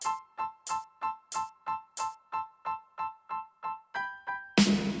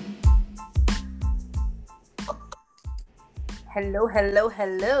Hello, hello,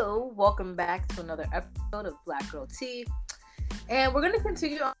 hello. Welcome back to another episode of Black Girl Tea. And we're going to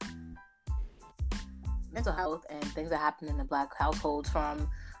continue on mental health and things that happen in the Black households from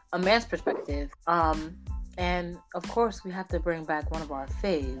a man's perspective. And of course, we have to bring back one of our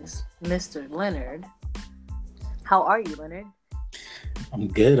faves, Mr. Leonard. How are you, Leonard? I'm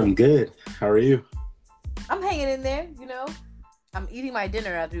good. How are you? I'm hanging in there, I'm eating my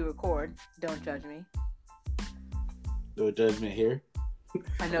dinner as we record. Don't judge me. No judgment here.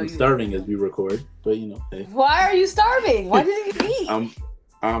 I know I'm starving as we record, but hey. Why are you starving? Why didn't you eat?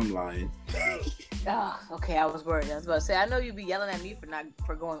 I'm lying. Oh, okay, I was worried. I was about to say, I know you'd be yelling at me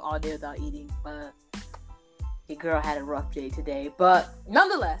for going all day without eating, but your girl had a rough day today. But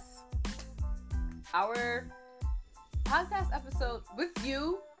nonetheless, our podcast episode with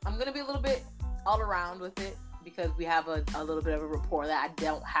you, I'm gonna be a little bit all around with it because we have a little bit of a rapport that I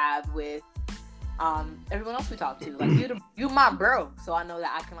don't have with everyone else we talk to. Like you my bro, so I know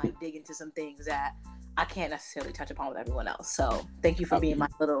that I can dig into some things that I can't necessarily touch upon with everyone else. So thank you for being my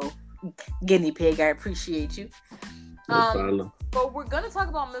little guinea pig. I appreciate you. No problem. But we're gonna talk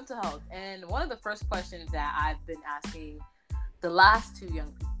about mental health, and one of the first questions that I've been asking the last two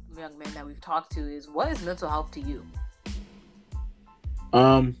young men that we've talked to is, what is mental health to you?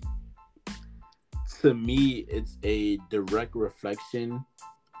 To me, it's a direct reflection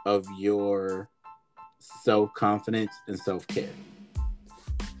of your self-confidence and self-care.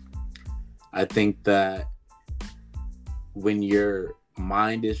 I think that when your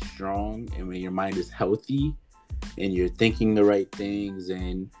mind is strong and when your mind is healthy and you're thinking the right things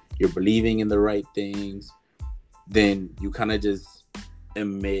and you're believing in the right things, then you kind of just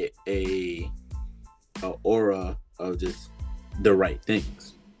emit a aura of just the right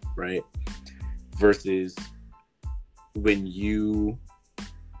things, right? Versus when you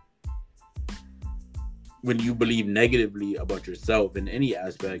believe negatively about yourself in any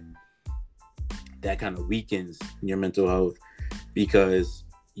aspect, that kind of weakens your mental health because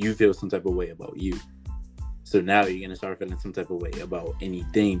you feel some type of way about you. So now you're going to start feeling some type of way about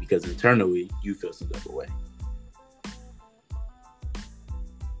anything because internally you feel some type of way.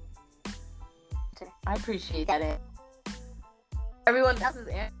 I appreciate that. Everyone else's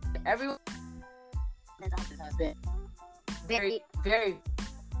answer, has been very, very,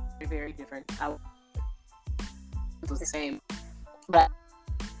 very different. It was the same, but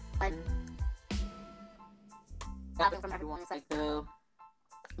nothing from everyone. It's like the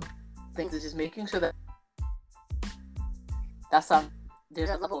things is just making sure that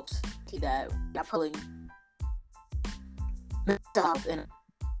there's a level of safety that you're pulling mental health and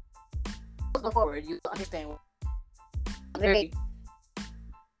go forward. You understand where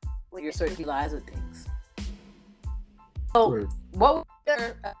your certainty lies with things. So, sure. What was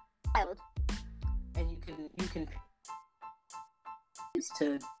your child? And you can use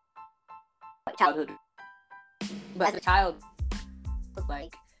to childhood, but as a child, look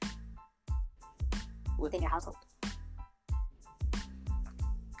like within your household.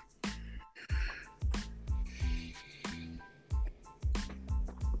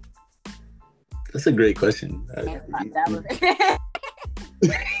 That's a great question.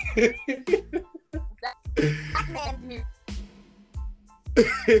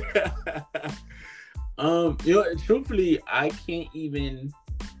 Truthfully, I can't even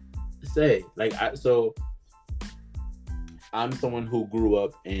say. I'm someone who grew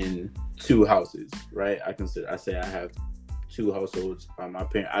up in two houses, right? I say I have two households. My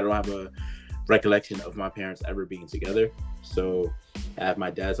parents, I don't have a recollection of my parents ever being together. So I have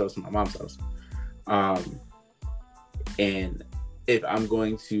my dad's house and my mom's house. And if I'm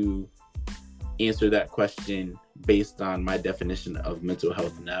going to answer that question based on my definition of mental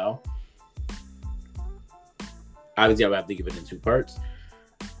health now, obviously I would have to give it in two parts.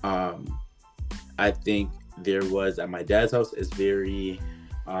 I think there was at my dad's house is very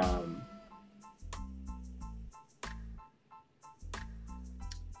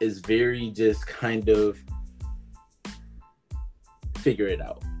just kind of figure it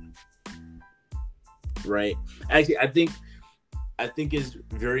out, right? Actually, I think it's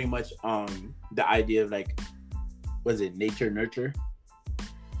very much the idea of nature nurture.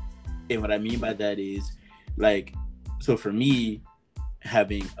 And what I mean by that is so for me,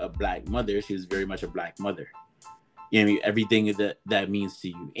 having a black mother, she was very much a black mother. You know what I mean? Everything that means to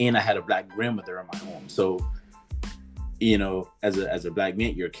you. And I had a black grandmother in my home. So, as a black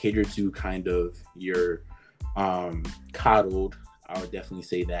man, you're catered to, kind of, you're coddled. I would definitely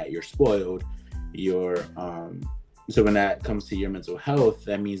say that. You're spoiled. You're so when that comes to your mental health,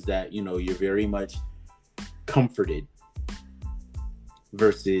 that means that, you're very much comforted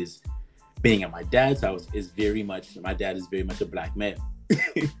versus being at my dad's house is very much, my dad is very much a black male.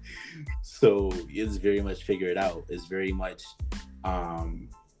 So it's very much figured out. It's very much, I'm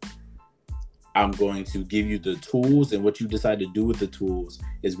going to give you the tools, and what you decide to do with the tools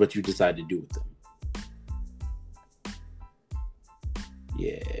is what you decide to do with them.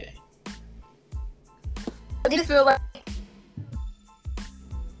 Yeah. Do you feel like,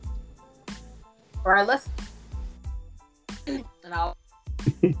 all right, let's, and I'll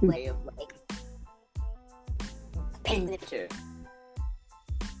way of like paint the picture.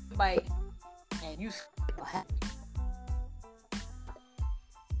 Bite and you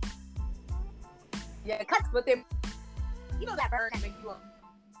yeah, it cuts, but then you know that bird that make you up.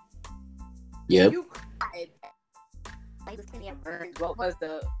 Yep. You cried. Like this can be a bird. What was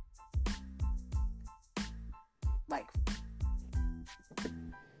the like?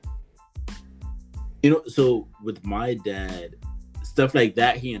 You know, so with my dad, stuff like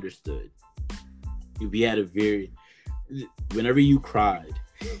that, he understood. We had a very, whenever you cried,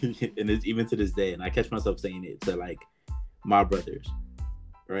 and it's even to this day, and I catch myself saying it to like my brothers,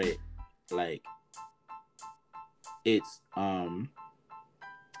 right? Like, it's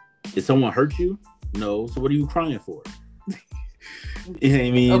did someone hurt you? No. So what are you crying for? You know what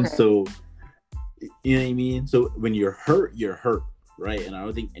I mean? Okay. So you know what I mean? So when you're hurt, right? And I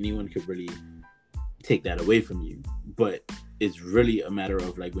don't think anyone could really take that away from you. But it's really a matter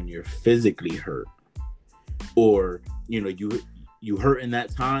of like when you're physically hurt, or you know, you hurt in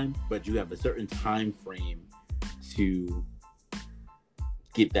that time, but you have a certain time frame to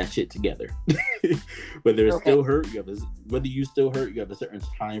get that shit together. Whether it's still hurt, whether you still hurt, you have a certain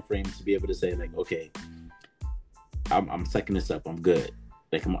time frame to be able to say like, okay, I'm sucking this up, I'm good,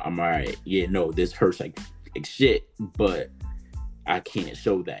 like I'm all right. Yeah, no, this hurts like shit, but I can't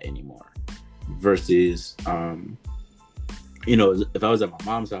show that anymore. Versus, you know, if I was at my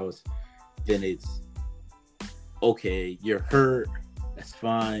mom's house, then it's okay, you're hurt, that's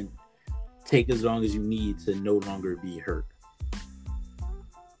fine. Take as long as you need to no longer be hurt.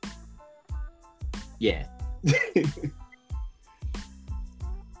 Yeah.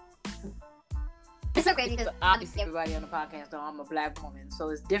 It's so crazy because obviously everybody on the podcast know I'm a black woman, so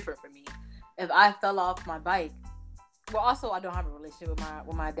it's different for me. If I fell off my bike, well, also I don't have a relationship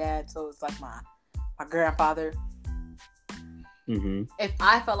with my dad, so it's like my grandfather. Mm-hmm. If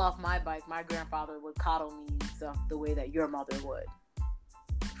I fell off my bike, my grandfather would coddle me and stuff the way that your mother would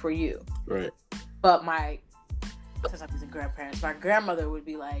for you. Right. But since I was a grandparents, my grandmother would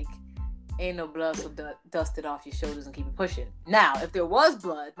be like, ain't no blood, so dust it off your shoulders and keep it pushing. Now, if there was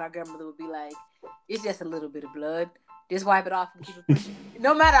blood, my grandmother would be like, it's just a little bit of blood. Just wipe it off and keep it pushing.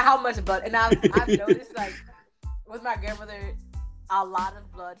 No matter how much blood. And I've noticed, like, with my grandmother, a lot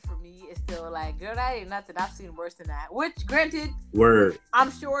of blood for me is still like, girl, that ain't nothing. I've seen worse than that. Which, granted, word,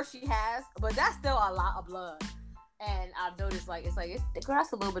 I'm sure she has, but that's still a lot of blood. And I've noticed, like, girl,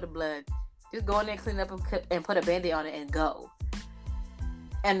 that's a little bit of blood. Just go in there, clean up, and put a Band-Aid on it and go.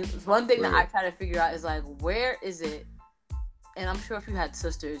 And one thing that I try to figure out is, like, where is it? And I'm sure if you had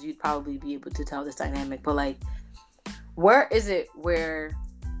sisters, you'd probably be able to tell this dynamic. But, like, where is it where,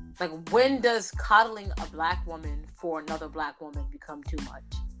 like, when does coddling a black woman for another black woman become too much?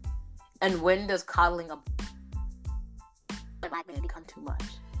 And when does coddling a black man become too much?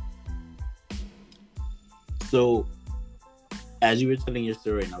 So, as you were telling your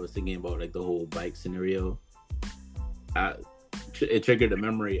story, and I was thinking about, like, the whole bike scenario, it triggered a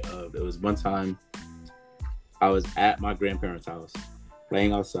memory of, it was one time I was at my grandparents' house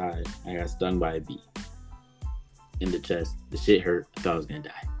playing outside. I got stung by a bee in the chest. The shit hurt. I thought I was gonna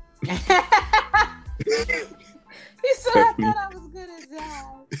die. You said I thought I was gonna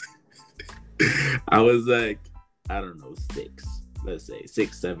die. I was like, I don't know, 6, let's say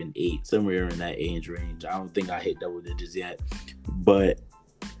 6, 7, 8, somewhere in that age range. I don't think I hit double digits yet, but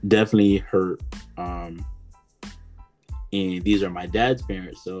definitely hurt. And these are my dad's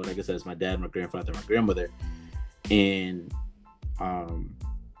parents. So like I said, it's my dad, my grandfather, my grandmother. And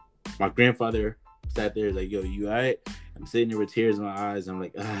my grandfather sat there like, yo, you all right? I'm sitting there with tears in my eyes. I'm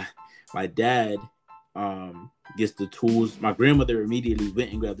like, my dad gets the tools. My grandmother immediately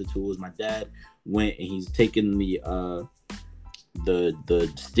went and grabbed the tools. My dad went and he's taking the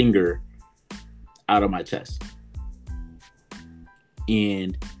stinger out of my chest.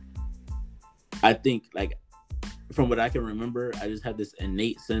 And I think, like, from what I can remember, I just had this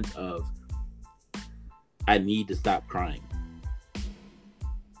innate sense of I need to stop crying.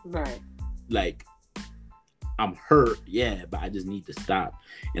 Right. Like, I'm hurt, yeah, but I just need to stop.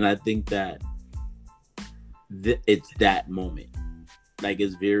 And I think that it's that moment. Like,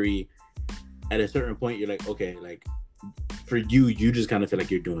 it's very, at a certain point, you're like, okay, like, for you just kind of feel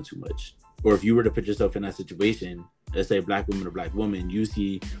like you're doing too much. or if you were to put yourself in that situation, let's say a black woman or black woman, you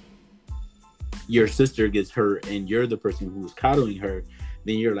see your sister gets hurt and you're the person who's coddling her,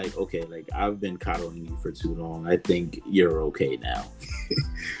 then you're like, okay, like I've been coddling you for too long. I think you're okay now.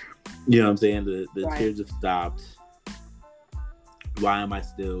 You know what I'm saying? The Right. tears have stopped. Why am I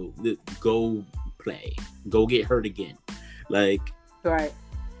still? Go play. Go get hurt again. Like, Right.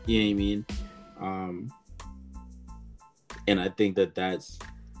 you know what I mean? And I think that's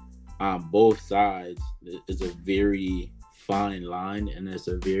on both sides is a very fine line, and it's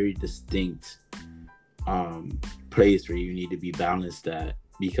a very distinct place where you need to be balanced at,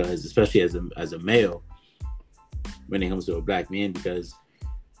 because especially as a male, when it comes to a black man, because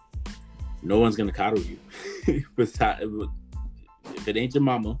no one's gonna coddle you. Besides, if it ain't your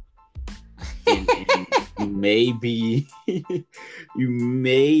mama, and you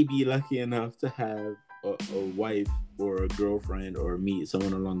may be lucky enough to have a wife or a girlfriend or meet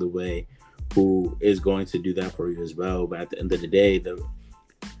someone along the way who is going to do that for you as well. But at the end of the day,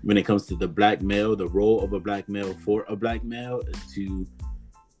 when it comes to the black male, the role of a black male for a black male is to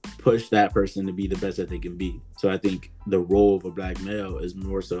push that person to be the best that they can be. So I think the role of a black male is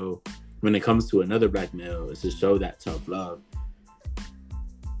more so, when it comes to another black male, is to show that tough love.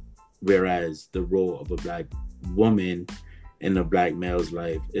 Whereas the role of a black woman in a black male's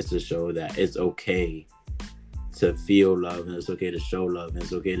life is to show that it's okay to feel love, and it's okay to show love, and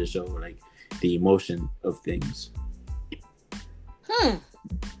it's okay to show like the emotion of things.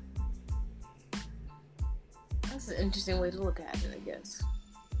 That's an interesting way to look at it, I guess.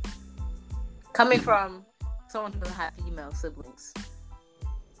 Coming from someone who doesn't have female siblings,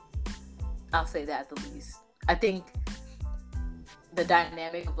 I'll say that at the least. I think the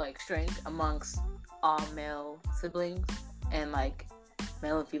dynamic of like strength amongst all male siblings and like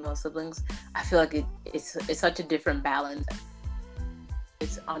male and female siblings, I feel like it's such a different balance.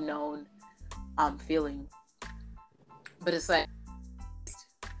 It's unknown feeling, but it's like,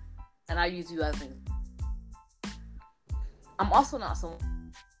 and I use you as an. I'm also not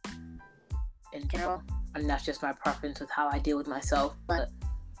someone in general, and that's just my preference with how I deal with myself. But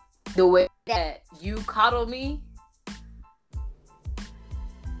the way that you coddle me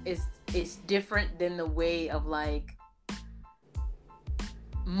is different than the way of like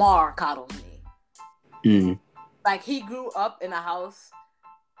Mar coddles me. Like, he grew up in a house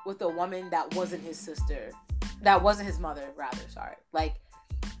with a woman that wasn't his sister, that wasn't his mother, rather. Sorry, like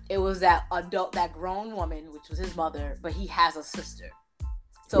it was that grown woman, which was his mother, but he has a sister.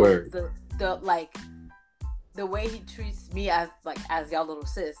 So Word. the way he treats me as y'all little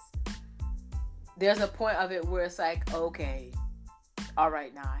sis, there's a point of it where it's like, okay, all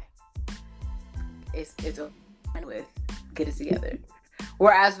right, nah, it's with, get it together.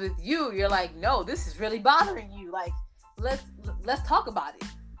 Whereas with you, you're like, no, this is really bothering you. Like, let's talk about it.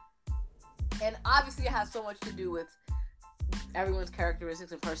 And obviously it has so much to do with everyone's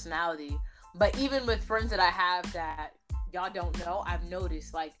characteristics and personality. But even with friends that I have that y'all don't know, I've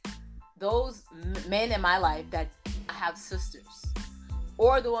noticed like those men in my life that have sisters,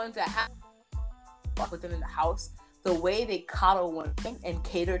 or the ones that have with them in the house, the way they coddle women and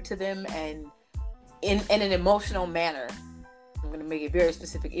cater to them, and in an emotional manner. I'm going to make it very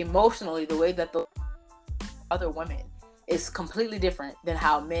specific. Emotionally, the way that the other women is completely different than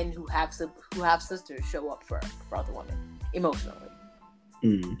how men who have sisters show up for other women emotionally.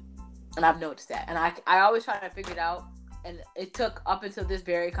 And I've noticed that, and I always try to figure it out. And it took up until this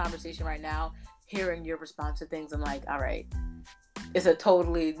very conversation right now, hearing your response to things. I'm like, all right, this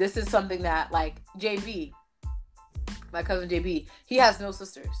is something that, like, JB, my cousin JB, he has no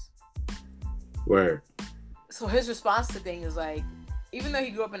sisters. Word. So his response to things is like, even though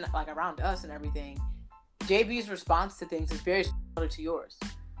he grew up in like around us and everything, JB's response to things is very similar to yours.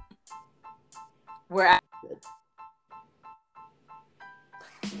 Whereas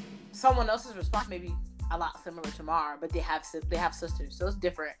someone else's response may be a lot similar to Mara, but they have sisters, so it's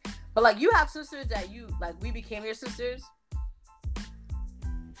different. But like, you have sisters that you like, we became your sisters.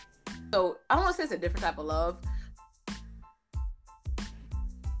 So I don't want to say it's a different type of love.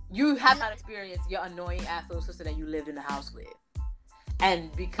 You have not experienced your annoying ass little sister that you lived in the house with, and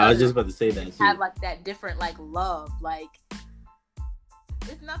because I was just about to say that too. Have like that different like love, like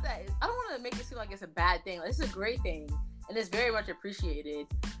it's not that. I don't want to make it seem like it's a bad thing. Like, it's a great thing, and it's very much appreciated.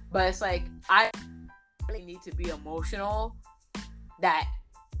 But it's like, I really need to be emotional. That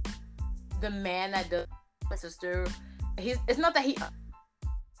the man that does my sister, it's not that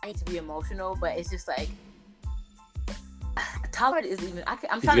I need to be emotional, but it's just like, tolerant is even.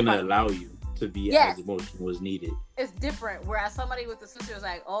 I'm trying to allow you to be as emotional as needed. It's different. Whereas somebody with a sister is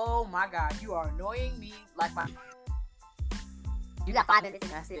like, oh my god, you are annoying me like my. You got 5 minutes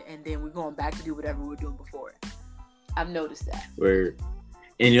and that's it, and then we're going back to do whatever we were doing before. I've noticed that.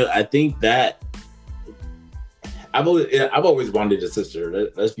 And I think that I've always wanted a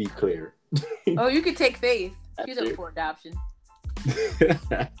sister. Let's be clear. Oh, you could take Faith. She's up for adoption.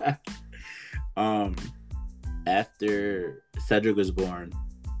 After Cedric was born,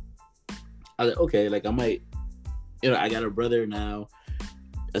 I was like, okay, like I might, I got a brother now.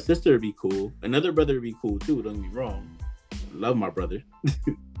 A sister would be cool. Another brother would be cool too. Don't get me wrong. Love my brother,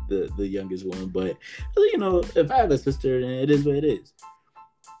 the youngest one. But if I have a sister, then it is what it is.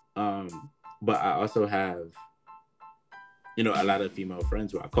 But I also have, a lot of female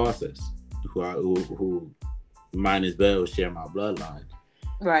friends who I call sis, who mine as well share my bloodline.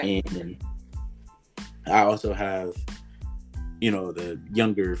 Right. And I also have, the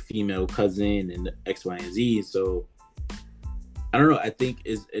younger female cousin and X, Y, and Z. So I don't know. I think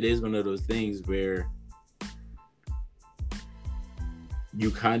it is one of those things where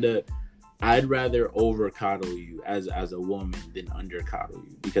I'd rather over coddle you as a woman than under coddle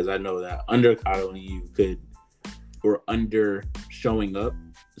you, because I know that under coddling you or under showing up,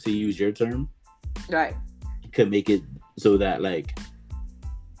 to use your term, right, could make it so that like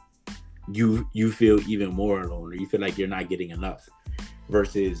you feel even more alone, or you feel like you're not getting enough.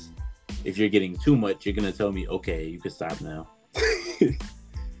 Versus if you're getting too much, you're gonna tell me, okay, you can stop now.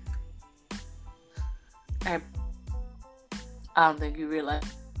 I don't think you realize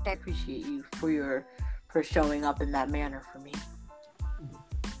I appreciate you for showing up in that manner for me.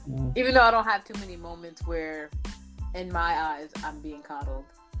 Even though I don't have too many moments where, in my eyes, I'm being coddled.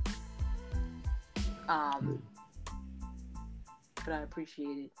 But I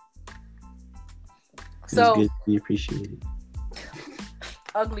appreciate it. So, it's good to be appreciated.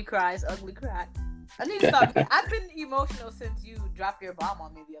 Ugly cries, ugly cry. I need to stop. I've been emotional since you dropped your bomb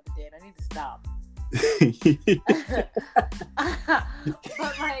on me the other day, and I need to stop.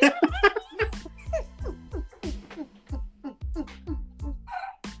 But like,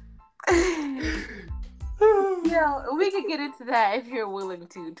 we could get into that if you're willing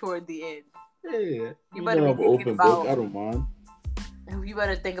to toward the end. Yeah, you better be thinking about. I don't mind. You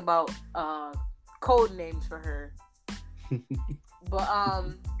better think about code names for her. But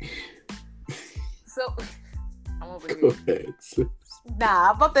so I'm over here. Go ahead. Nah,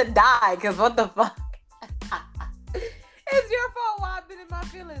 I'm about to die because what the fuck? It's your fault why I've been in my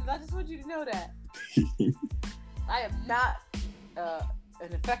feelings. I just want you to know that. I am not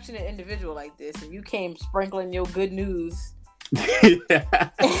an affectionate individual like this, and you came sprinkling your good news.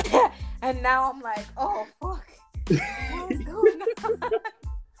 And now I'm like, oh fuck. What's going on?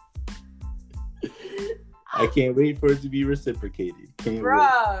 I can't wait for it to be reciprocated.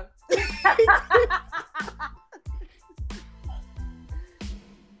 Bruh.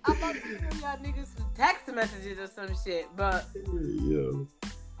 I'm about to send y'all niggas some text messages or some shit, but yo.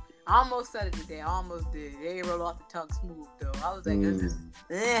 I almost said it today. I almost did. It ain't roll off the tongue smooth though. I was like,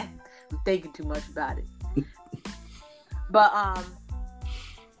 I'm thinking too much about it. But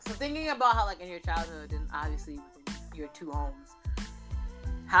so thinking about how like in your childhood and obviously your two homes,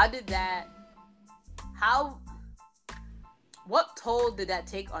 what toll did that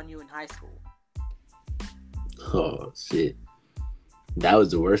take on you in high school? Oh shit. That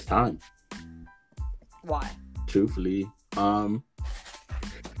was the worst time. Why? Truthfully.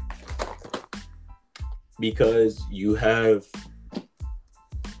 Because you have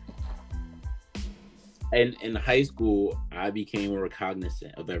in high school I became more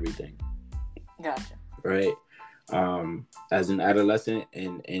cognizant of everything. Gotcha. Right? As an adolescent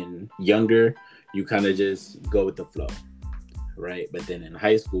and younger, you kind of just go with the flow. Right? But then in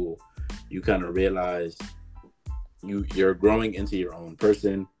high school, you kind of realize you're growing into your own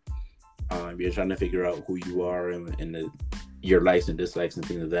person. You're trying to figure out who you are and your likes and dislikes and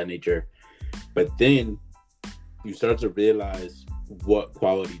things of that nature. But then you start to realize what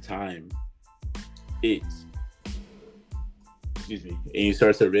quality time is. Excuse me. And you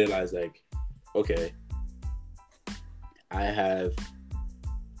start to realize like, okay, I have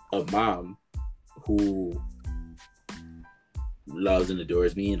a mom who loves and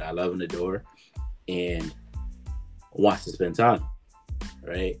adores me, and I love and adore, and wants to spend time,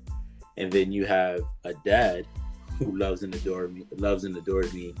 right? And then you have a dad who loves and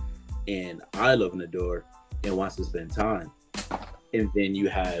adores me, and I love and adore, and wants to spend time. And then you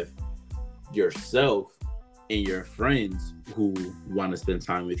have yourself and your friends who want to spend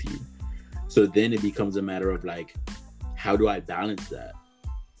time with you. So then it becomes a matter of like, how do I balance that?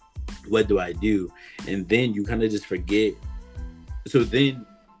 What do I do? And then you kind of just forget. So then,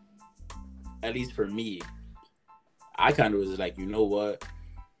 at least for me, I kind of was like, you know what?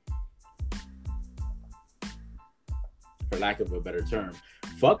 for lack of a better term.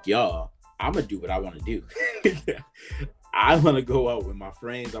 Fuck y'all. I'm gonna do what I want to do. I want to go out with my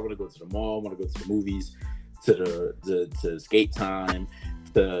friends. I want to go to the mall. I want to go to the movies, to skate time,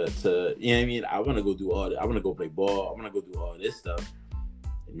 to you know what I mean. I want to go do all that. I want to go play ball. I want to go do all this stuff.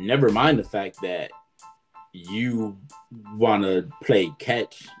 Never mind the fact that you want to play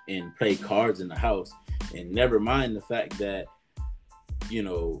catch and play cards in the house, and never mind the fact that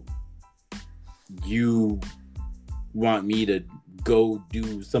you want me to go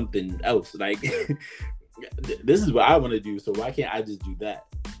do something else. Like, this is what I want to do, so why can't I just do that?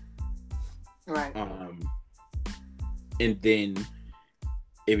 Right. And then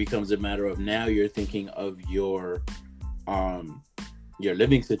it becomes a matter of, now you're thinking of your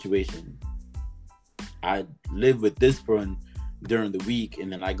living situation. I live with this one during the week,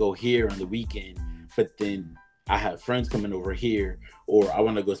 and then I go here on the weekend, but then I have friends coming over here, or I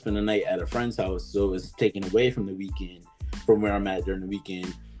want to go spend the night at a friend's house, so it's taken away from the weekend, from where I'm at during the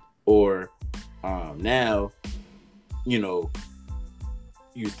weekend. Or now,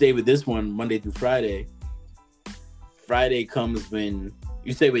 you stay with this one Monday through Friday. Friday comes when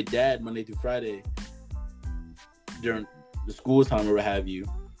you stay with dad Monday through Friday during the school time or what have you,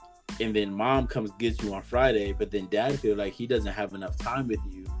 and then mom comes gets you on Friday, but then dad feel like he doesn't have enough time with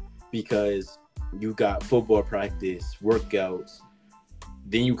you because you got football practice, workouts,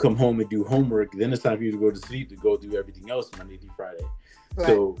 then you come home and do homework, then it's time for you to go to sleep to go do everything else Monday through Friday. Right.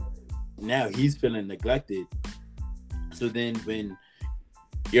 So now he's feeling neglected. So then when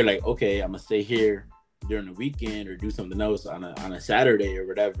you're like, okay, I'm gonna stay here during the weekend or do something else on a Saturday or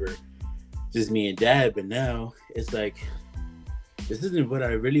whatever, just me and dad, but now it's like, this isn't what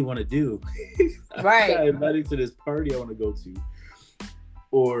I really want to do. Right. I got invited to this party I want to go to.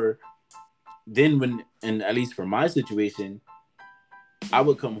 Or then and at least for my situation, I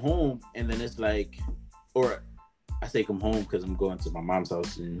would come home and then it's like, or I say come home because I'm going to my mom's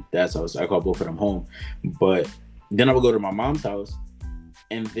house and dad's house. I call both of them home. But then I would go to my mom's house,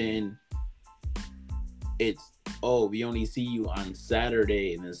 and then it's, oh, we only see you on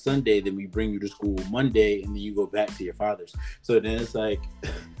Saturday and then Sunday, then we bring you to school Monday, and then you go back to your father's. So then it's like,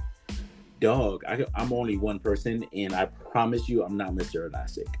 dog, I'm only one person, and I promise you I'm not Mr.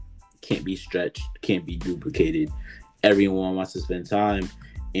 Elastic. Can't be stretched, can't be duplicated. Everyone wants to spend time,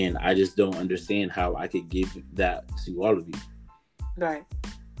 and I just don't understand how I could give that to all of you. Right.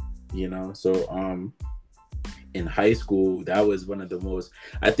 So in high school, that was one of the most,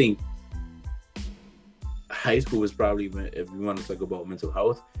 I think high school was probably, if we want to talk about mental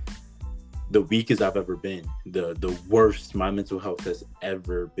health, the weakest I've ever been, the worst my mental health has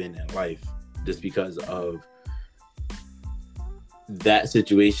ever been in life, just because of that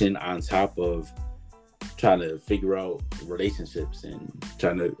situation, on top of trying to figure out relationships and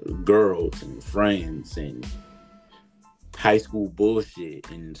trying to girls and friends and high school bullshit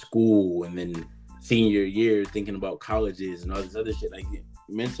and school, and then senior year thinking about colleges and all this other shit. Like,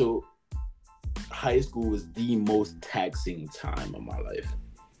 high school was the most taxing time of my life.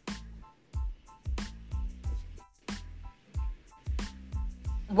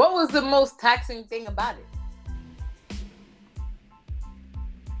 What was the most taxing thing about it?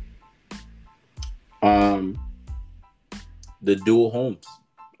 The dual homes.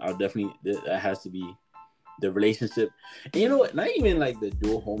 That has to be the relationship. And you know what? Not even like the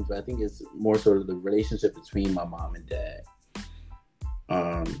dual homes, but I think it's more sort of the relationship between my mom and dad.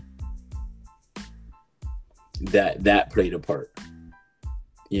 That played a part,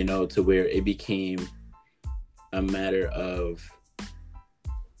 to where it became a matter of,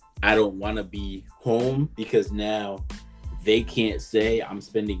 I don't want to be home because now they can't say I'm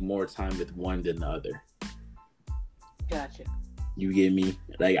spending more time with one than the other. Gotcha. You get me?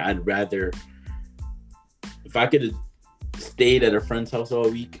 Like, I'd rather, if I could have stayed at a friend's house all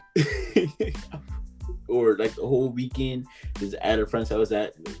week or like the whole weekend, just at a friend's house,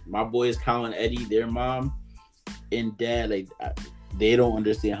 at my boys Colin, Eddie, their mom and dad, like, they don't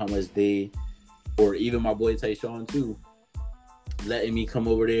understand how much or even my boy Tyshawn too, letting me come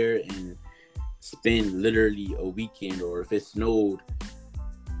over there and spend literally a weekend, or if it snowed,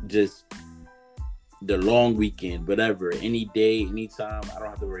 just the long weekend, whatever, any day, anytime. I don't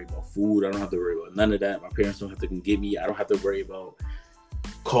have to worry about food. I don't have to worry about none of that. My parents don't have to come get me. I don't have to worry about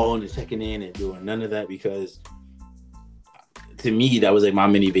calling and checking in and doing none of that, because to me, that was like my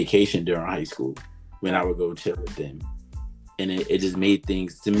mini vacation during high school when I would go chill with them. And it just made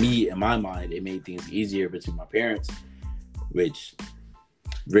things, to me, in my mind, it made things easier between my parents, which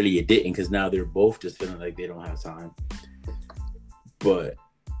really it didn't, because now they're both just feeling like they don't have time. But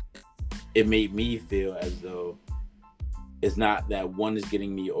it made me feel as though it's not that one is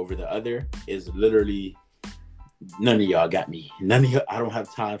getting me over the other. It's literally none of y'all got me. None of y'all. I don't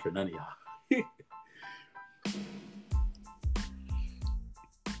have time for none of y'all.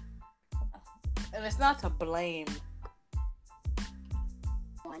 And it's not to blame.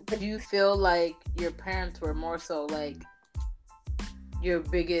 Do you feel like your parents were more so like your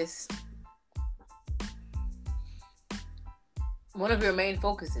biggest, one of your main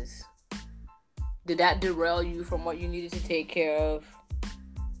focuses? Did that derail you from what you needed to take care of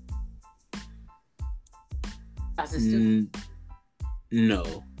as a student?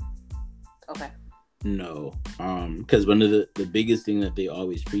 No. Okay. No. Because one of the biggest thing that they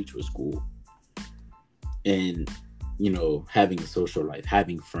always preach was school. And, you know, having a social life,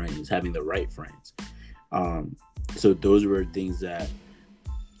 having friends, having the right friends. So those were things that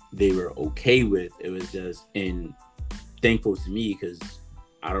they were okay with. It was just, and thankful to me, because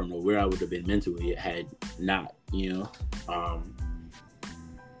I don't know where I would have been mentally had not, you know.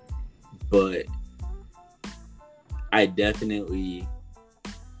 But I definitely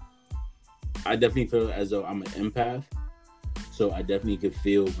feel as though I'm an empath. So I definitely could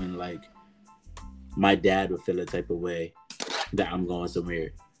feel when, like, my dad would feel a type of way that I'm going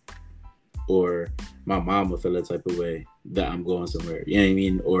somewhere, or my mom would feel a type of way that I'm going somewhere. You know what I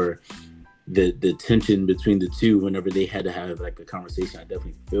mean? Or the tension between the two whenever they had to have like a conversation. I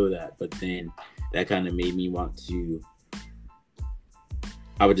definitely feel that. But then that kind of made me want to.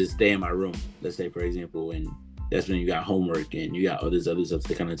 I would just stay in my room, let's say, for example, and that's when you got homework and you got all this other stuff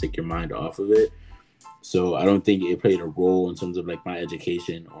to kind of take your mind off of it. So I don't think it played a role in terms of like my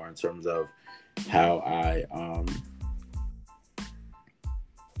education or in terms of how I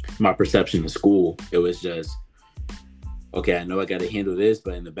my perception of school. It was just, okay, I know I got to handle this,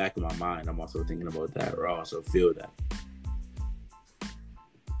 but in the back of my mind, I'm also thinking about that, or I also feel that.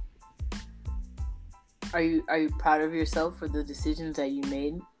 Are you proud of yourself for the decisions that you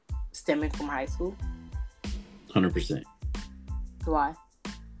made stemming from high school? 100%. Why?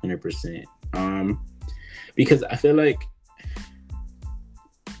 100%. Because I feel like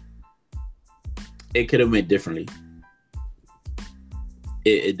it could have went differently.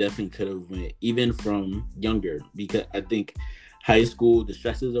 It definitely could have went, even from younger, because I think high school, the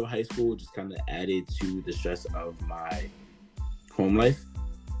stresses of high school just kind of added to the stress of my home life.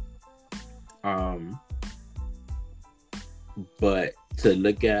 But to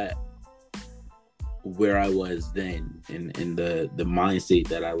look at where I was then, and the mindset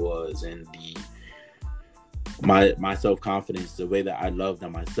that I was, and my self-confidence, the way that I loved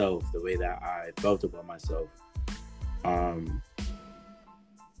on myself, the way that I felt about myself,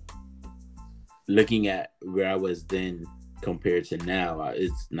 looking at where I was then compared to now,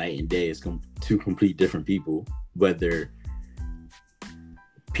 it's night and day. It's two complete different people, whether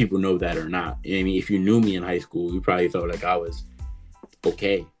people know that or not. I mean, if you knew me in high school, you probably felt like I was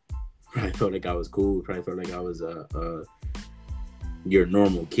okay. Probably felt like I was cool. Probably felt like I was your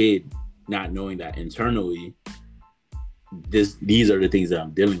normal kid, not knowing that internally, these are the things that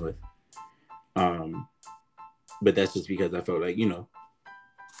I'm dealing with. But that's just because I felt like, you know,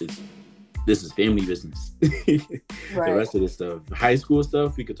 this is family business. Right. The rest of this stuff, high school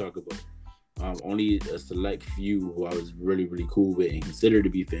stuff, we could talk about. Only a select few who I was really, really cool with and considered to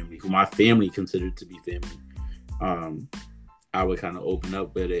be family, who my family considered to be family, I would kind of open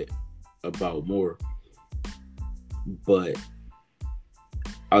up with it about more. But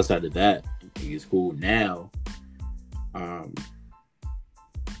outside of that, it's cool now.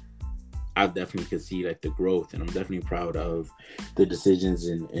 I definitely could see like the growth, and I'm definitely proud of the decisions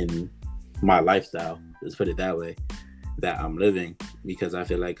in my lifestyle, let's put it that way, that I'm living, because I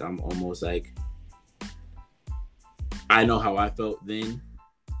feel like I'm almost like, I know how I felt then.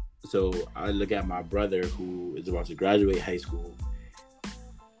 So I look at my brother who is about to graduate high school,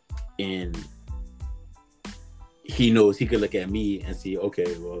 and he knows he could look at me and see,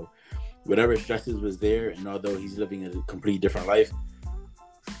 okay, well, whatever stresses was there, and although he's living a completely different life,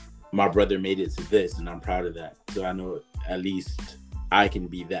 my brother made it to this, and I'm proud of that. So I know at least I can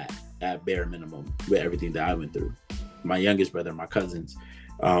be that at bare minimum with everything that I went through. My youngest brother, my cousins,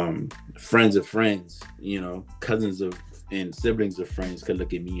 friends of friends, you know, cousins of and siblings of friends could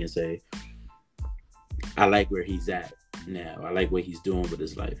look at me and say, I like where he's at now. I like what he's doing with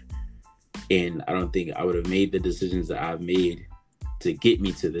his life. And I don't think I would have made the decisions that I've made to get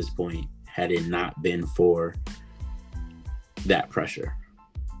me to this point had it not been for that pressure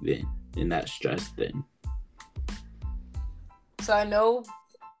then, and that stress then. So I know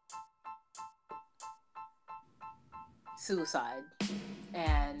suicide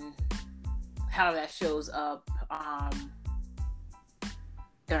and how that shows up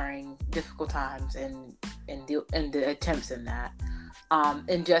during difficult times and the attempts in that,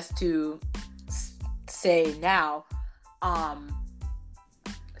 and just to say now,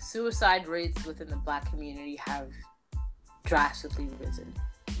 suicide rates within the Black community have drastically risen,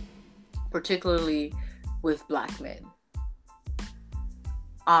 particularly with Black men.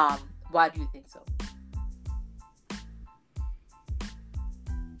 Why do you think so?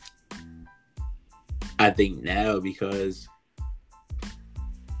 I think now because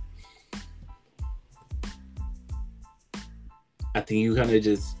I think you kind of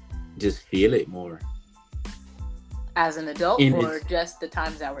just feel it more as an adult, or just the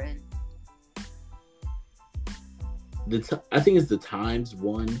times that we're in. I think it's the times,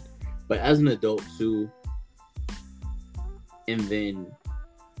 one, but as an adult too, and then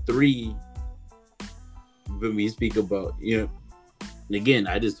 3, when we speak about, again,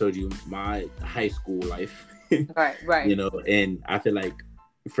 I just told you my high school life, right, and I feel like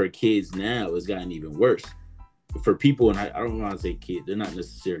for kids now it's gotten even worse. For people, and I don't want to say kids, they're not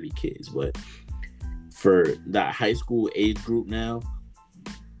necessarily kids, but for that high school age group now,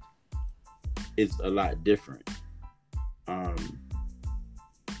 it's a lot different.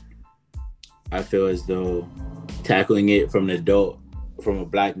 I feel as though tackling it from an adult, from a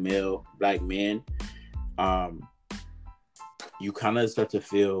Black man, you kind of start to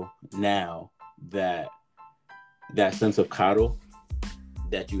feel now that sense of coddle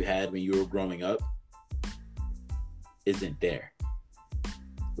that you had when you were growing up isn't there,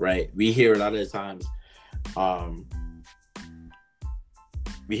 right? We hear a lot of the times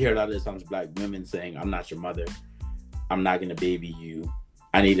Black women saying, "I'm not your mother. I'm not gonna baby you.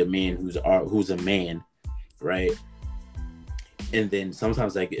 I need a man who's a man," right? And then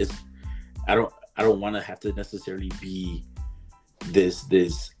sometimes like I don't want to have to necessarily be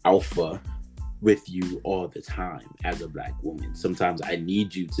this alpha with you all the time as a Black woman. Sometimes I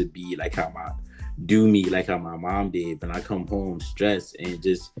need you to be like how my mom did when I come home stressed and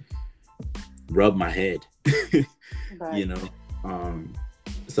just rub my head. Right.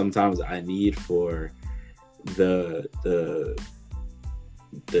 Sometimes I need for the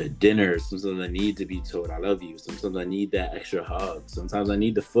dinner. Sometimes I need to be told I love you. Sometimes I need that extra hug. Sometimes I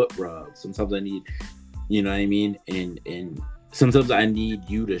need the foot rub. Sometimes I need, you know what I mean? And sometimes I need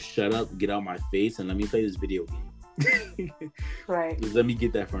you to shut up, get out my face, and let me play this video game. Right. Just let me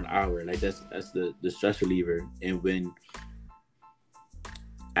get that for an hour. Like that's the stress reliever. And when,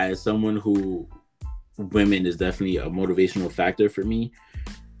 as someone who, women is definitely a motivational factor for me,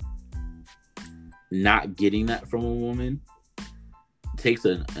 not getting that from a woman takes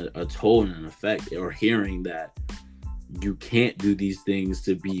a toll and an effect. Or hearing that you can't do these things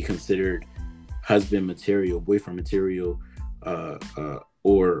to be considered husband material, boyfriend material,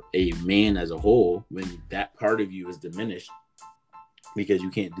 or a man as a whole, when that part of you is diminished because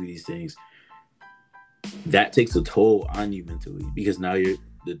you can't do these things, that takes a toll on you mentally, because now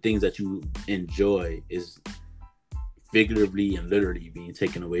the things that you enjoy is figuratively and literally being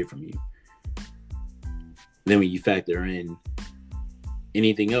taken away from you. Then when you factor in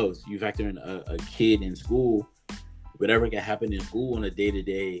anything else, you factor in a kid in school, whatever can happen in school on a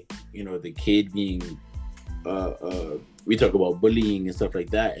day-to-day, the kid being we talk about bullying and stuff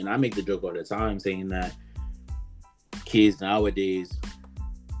like that, and I make the joke all the time saying that kids nowadays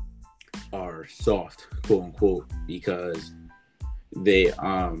are soft, quote unquote, because they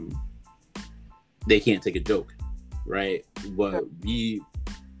can't take a joke, right? But we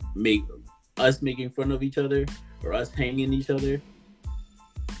make us making fun of each other or us hanging each other,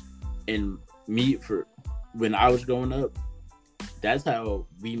 and me, for when I was growing up, that's how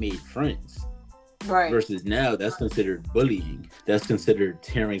we made friends. Right. Versus now, that's considered bullying. That's considered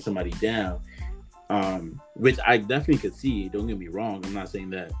tearing somebody down. Which I definitely could see. Don't get me wrong. I'm not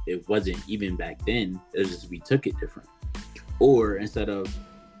saying that it wasn't even back then. It's just we took it different. Or instead of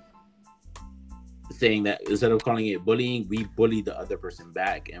calling it bullying, we bullied the other person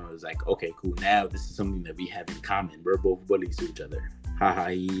back, and it was like, okay, cool. Now this is something that we have in common. We're both bullies to each other. Ha ha.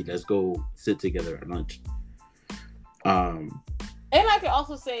 Let's go sit together at lunch. And I could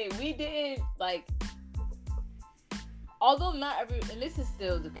also say we didn't, like, although not every, and this is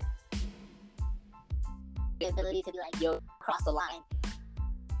still the ability to be like, yo, cross the line.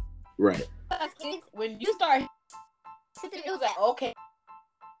 Right. When you start, it was like, okay,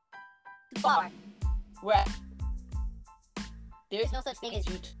 far. Where there's no such thing as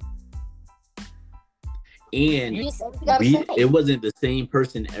you. And it wasn't the same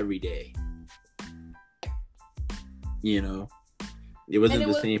person every day. It wasn't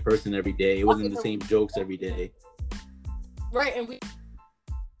the same person every day. It wasn't the same jokes every day. Right, and we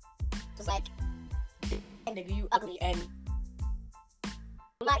just like, and nigga, you ugly, and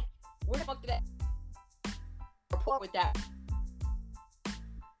like, where the fuck did that report with that?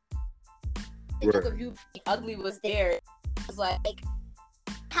 the joke of you being ugly was there. It was like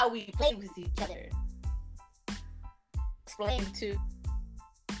how we played with each other. Explain to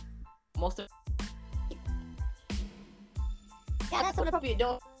most of. Yeah, that's inappropriate.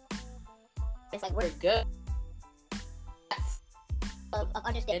 Don't. It's like we're good. Of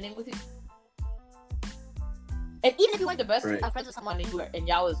understanding with you. And even if you weren't the best friends with someone and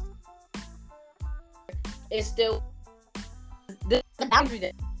y'all was, it's still the boundary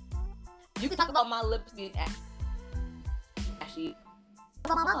that you can talk about my lips being ashy.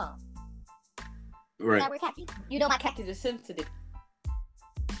 My mama. Right. We're khaki. You know my khakis are sensitive.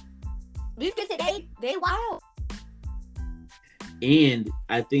 These kids today, they wild. And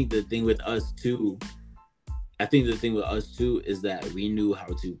I think the thing with us too is that we knew how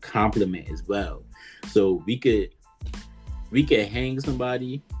to compliment as well. So we could hang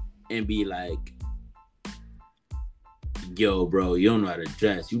somebody and be like, yo, bro, you don't know how to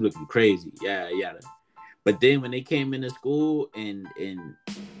dress. You looking crazy. Yeah. But then when they came into school and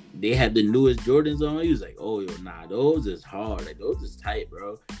they had the newest Jordans on, he was like, oh, yo, nah, those is hard. Like, those is tight,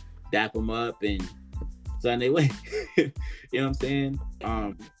 bro. Dap them up and sign their way. You know what I'm saying?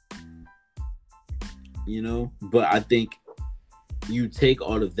 You know, but I think you take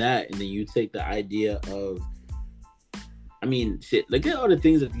all of that and then you take the idea of, I mean, shit, look at all the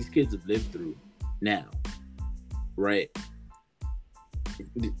things that these kids have lived through now, right?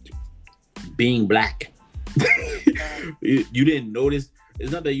 Being black. You didn't notice.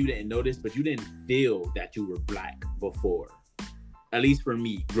 It's not that you didn't notice, but you didn't feel that you were black before. At least for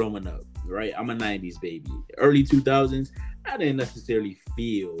me, growing up, right? I'm a 90s baby. Early 2000s, I didn't necessarily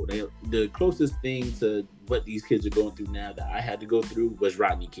feel. The closest thing to what these kids are going through now that I had to go through was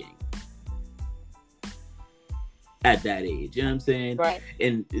Rodney King. At that age, you know what I'm saying? Right.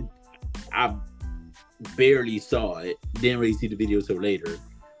 And I barely saw it. Didn't really see the video till later.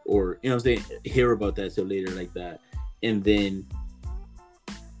 Or, you know what I'm saying? Hear about that till later like that. And then,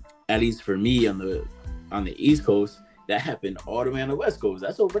 at least for me on the East Coast, that happened all the way on the West Coast.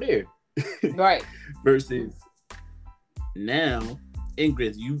 That's over there. Right. Versus now,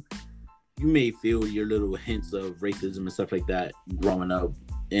 Ingrid, you may feel your little hints of racism and stuff like that growing up.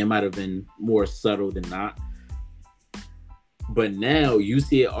 It might have been more subtle than not. But now you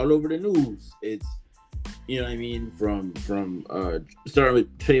see it all over the news. It's, you know what I mean, from starting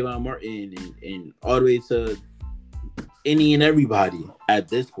with Trayvon Martin and all the way to any and everybody at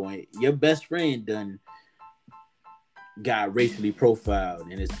this point. Your best friend done got racially profiled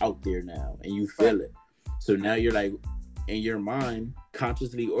and is out there now, and you feel it. So now you're like, in your mind,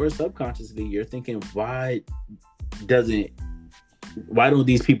 consciously or subconsciously, you're thinking, why don't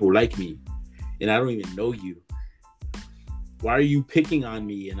these people like me? And I don't even know you. Why are you picking on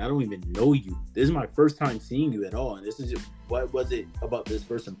me and I don't even know you? This is my first time seeing you at all. And this is just, what was it about this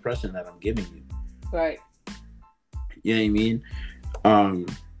first impression that I'm giving you? Right. You know what I mean?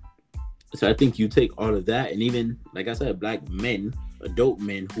 So I think you take all of that, and even, like I said, black men, adult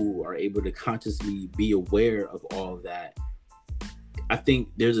men who are able to consciously be aware of all of that. I think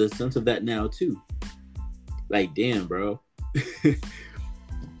there's a sense of that now too. Like, damn, bro.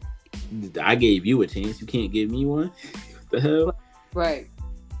 I gave you a chance. You can't give me one? What the hell? Right.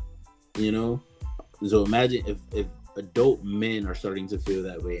 You know? So imagine if adult men are starting to feel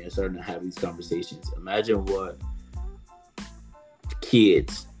that way and starting to have these conversations. Imagine what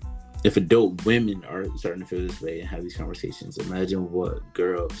kids, if adult women are starting to feel this way and have these conversations. Imagine what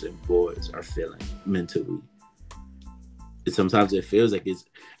girls and boys are feeling mentally. And sometimes it feels like it's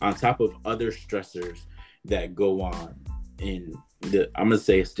on top of other stressors that go on. And I'm going to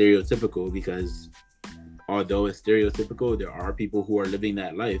say stereotypical, because although it's stereotypical, there are people who are living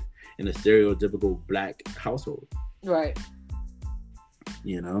that life in a stereotypical black household. Right.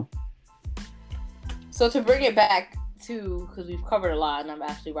 You know? So to bring it back to, because we've covered a lot, and I'm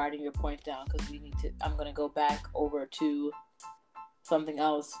actually writing your point down because I'm going to go back over to something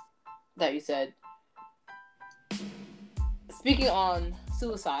else that you said. Speaking on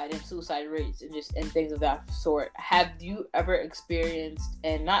suicide and suicide rates and things of that sort, have you ever experienced,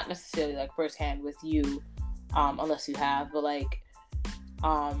 and not necessarily like firsthand with you, unless you have, but like,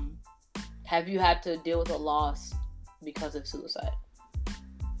 have you had to deal with a loss because of suicide?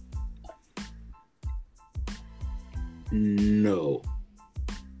 No.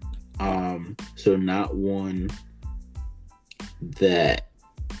 So not one that.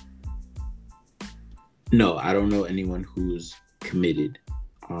 No, I don't know anyone who's committed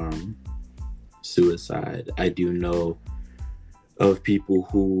suicide. I do know of people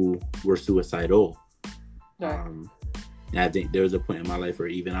who were suicidal. Right. And I think there was a point in my life where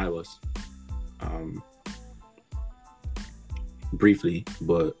even I was. Briefly,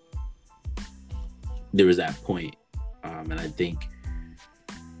 but there was that point. And I think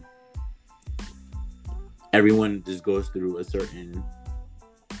everyone just goes through a certain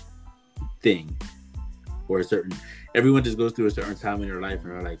thing, or everyone just goes through a certain time in their life,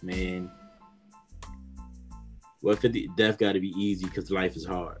 and they're like, man, what if death got to be easy because life is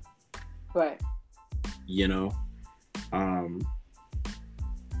hard, right? You know, and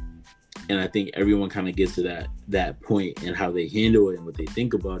I think everyone kind of gets to that point, and how they handle it and what they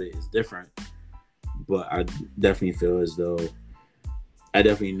think about it is different. But I definitely feel as though I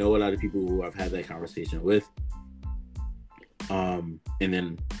definitely know a lot of people who I've had that conversation with. And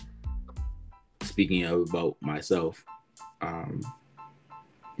then speaking about myself,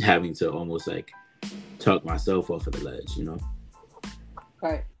 having to almost like talk myself off of the ledge, you know?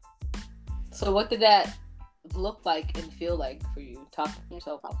 Right. So what did that look like and feel like for you, talking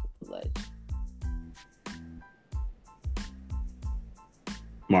yourself off of the ledge?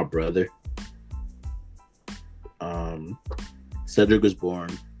 My brother. Cedric was born,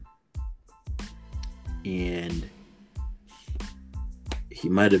 and he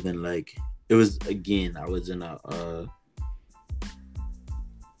might have been like, it was, again, I was in a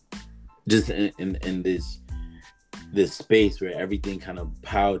just in this space where everything kind of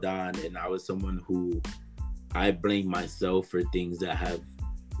piled on, and I was someone who I blame myself for things that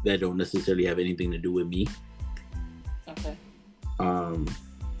don't necessarily have anything to do with me. Okay.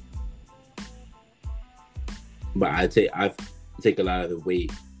 But I take a lot of the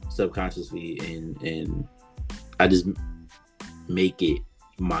weight subconsciously, and I just make it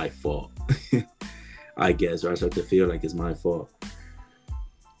my fault, I guess, or I start to feel like it's my fault.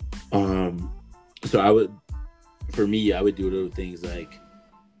 So I would do little things like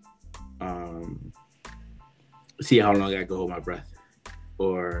see how long I can hold my breath,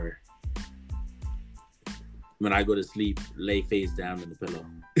 or when I go to sleep, lay face down in the pillow.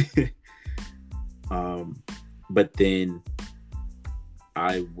 But then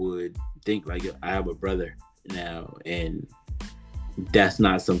I would think like, I have a brother now, and that's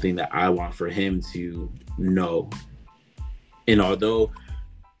not something that I want for him to know. And although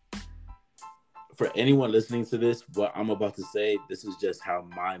for anyone listening to this, what I'm about to say, this is just how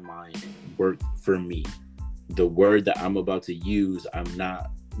my mind worked for me. The word that I'm about to use, I'm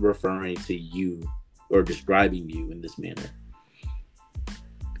not referring to you or describing you in this manner.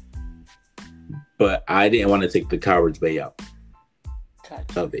 But I didn't want to take the coward's way out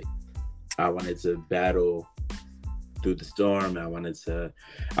of it. I wanted to battle through the storm.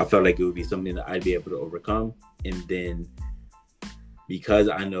 I felt like it would be something that I'd be able to overcome. And then, because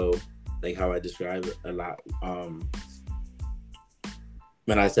I know, like how I described it a lot,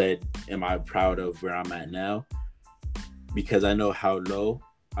 when I said, am I proud of where I'm at now? Because I know how low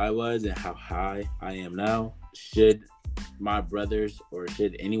I was and how high I am now. Should my brothers, or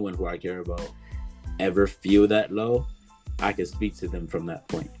should anyone who I care about, ever feel that low, I can speak to them from that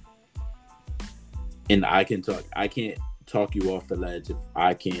point. And I can't talk you off the ledge if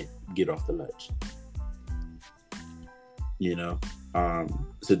I can't get off the ledge. You know?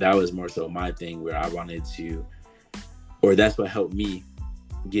 So that was more so my thing, where I wanted to, or that's what helped me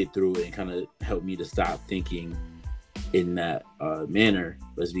get through it and kind of helped me to stop thinking in that manner,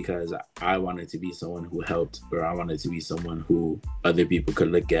 was because I wanted to be someone who helped, or I wanted to be someone who other people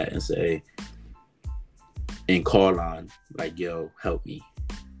could look at and say, and call on, like, yo, help me.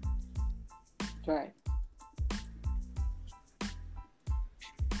 Right.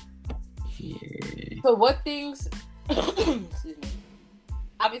 Yeah. So what things, excuse me,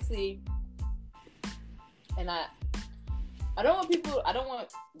 obviously, and I don't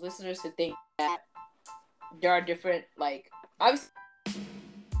want listeners to think that there are different, like, obviously,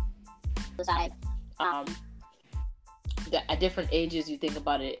 that at different ages you think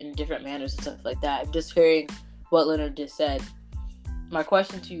about it in different manners and stuff like that. I'm just hearing what Leonard just said. My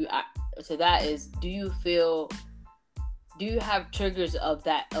question to you to that is, do you have triggers of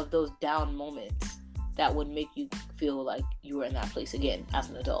those down moments that would make you feel like you were in that place again as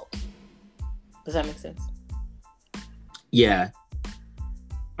an adult? Does that make sense? Yeah.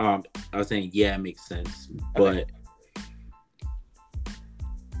 I was saying, yeah, it makes sense. Okay. But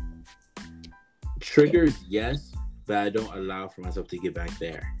triggers, yes, but I don't allow for myself to get back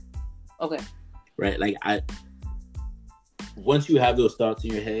there. Okay. Right? Like, once you have those thoughts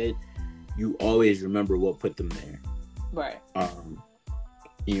in your head, you always remember what put them there. Right.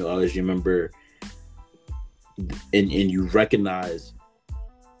 You always remember, and you recognize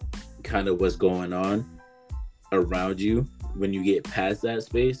kind of what's going on around you when you get past that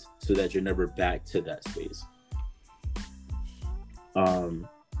space, so that you're never back to that space.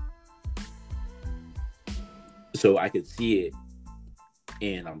 So I could see it,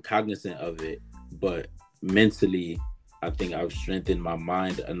 and I'm cognizant of it, but mentally, I think I've strengthened my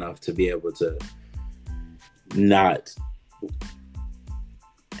mind enough to be able to not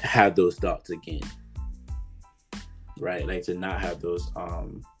have those thoughts again, right? Like to not have those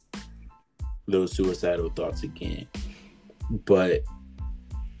suicidal thoughts again, but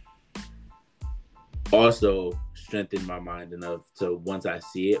also strengthen my mind enough to, once I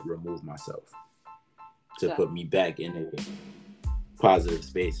see it, remove myself to put me back in a positive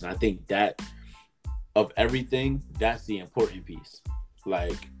space. And I think that of everything, that's the important piece.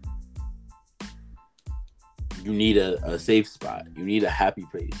 Like, you need a safe spot. You need a happy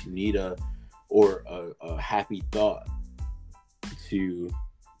place. You need a happy thought to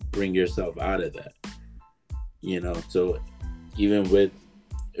bring yourself out of that. You know, so even with,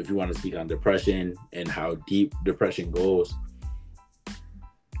 if you want to speak on depression and how deep depression goes,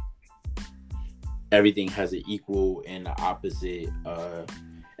 everything has an equal and opposite.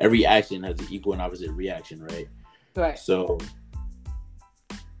 Every action has an equal and opposite reaction, right? Right. So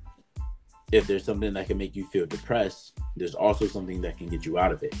if there's something that can make you feel depressed, there's also something that can get you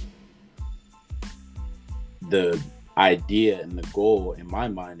out of it. The idea and the goal, in my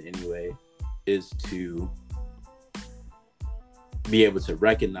mind anyway, is to be able to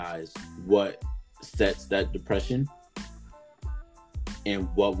recognize what sets that depression and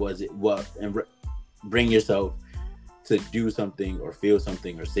bring yourself to do something or feel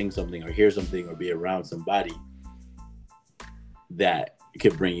something or sing something or hear something or be around somebody that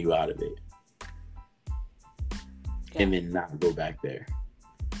could bring you out of it. Okay. And then not go back there.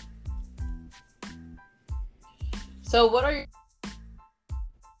 So what are your...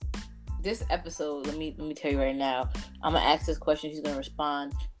 This episode, let me tell you right now, I'm gonna ask this question, he's gonna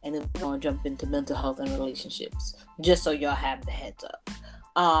respond, and then we're gonna jump into mental health and relationships, just so y'all have the heads up.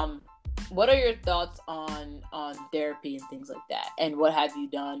 What are your thoughts on therapy and things like that, and what have you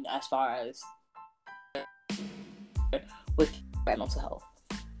done as far as with mental health?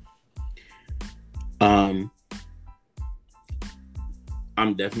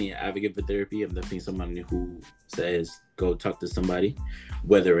 I'm definitely an advocate for therapy. I'm definitely someone who says go talk to somebody,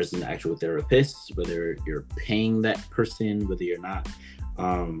 whether it's an actual therapist, whether you're paying that person, whether you're not.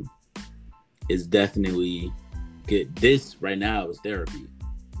 It's definitely good. This right now is therapy.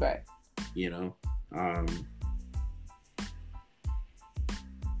 Right. You know?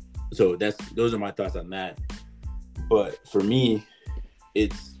 So those are my thoughts on that. But for me,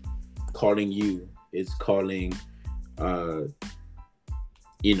 it's calling you. It's calling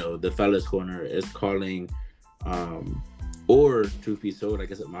the Fellas Corner, is calling or truth be told,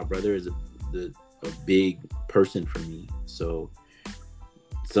 like I said, my brother is a big person for me. So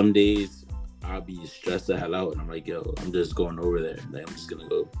some days I'll be stressed the hell out and I'm like, yo, I'm just going over there. Like, I'm just gonna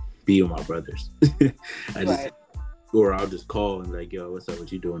go be with my brothers. Or I'll just call and be like, yo, what's up?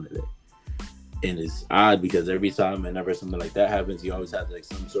 What you doing today? And it's odd because every time, whenever something like that happens, he always has like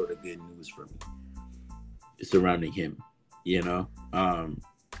some sort of good news for me surrounding him, you know?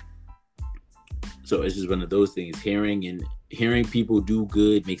 So it's just one of those things. Hearing people do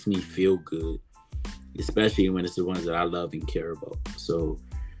good makes me feel good, especially when it's the ones that I love and care about. So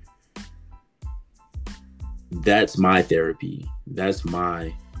that's my therapy. That's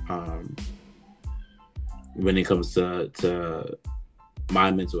my when it comes to my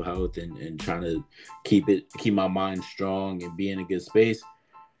mental health and trying to keep my mind strong and be in a good space.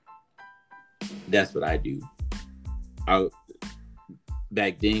 That's what I do.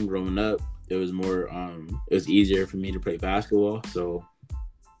 Back then, growing up, it was more it was easier for me to play basketball, so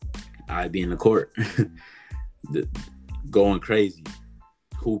I'd be in the court going crazy,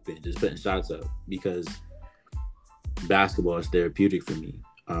 hooping, just putting shots up, because basketball is therapeutic for me.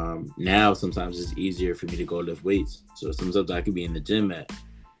 Now sometimes it's easier for me to go lift weights, so sometimes I could be in the gym at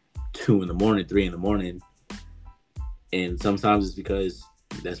 2 a.m, 3 a.m, and sometimes it's because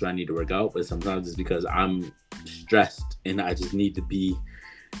that's when I need to work out, but sometimes it's because I'm stressed and I just need to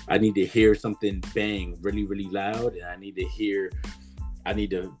hear something bang really, really loud, and I need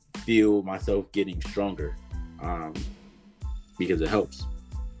to feel myself getting stronger, because it helps.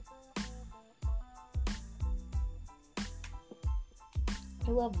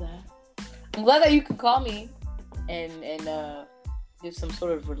 I love that. I'm glad that you can call me and give some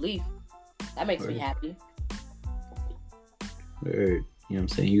sort of relief. That makes me happy. Word. You know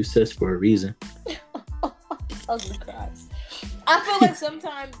what I'm saying? You sis for a reason. Ugly cries. I feel like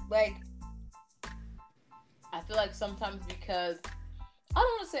sometimes, because I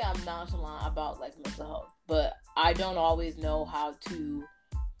don't want to say I'm nonchalant about mental health, but I don't always know how to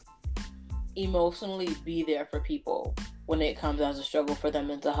emotionally be there for people when it comes as a struggle for their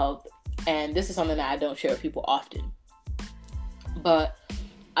mental health. And this is something that I don't share with people often. But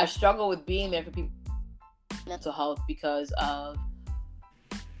I struggle with being there for people with mental health because of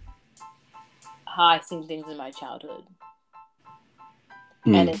how I seen things in my childhood.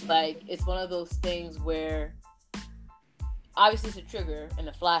 And it's like, it's one of those things where obviously it's a trigger and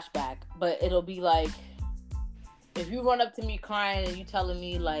a flashback, but it'll be like, if you run up to me crying and you telling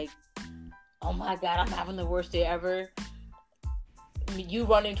me like, oh my God, I'm having the worst day ever, you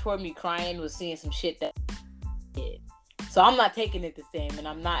running toward me crying was seeing some shit that I did. So I'm not taking it the same, and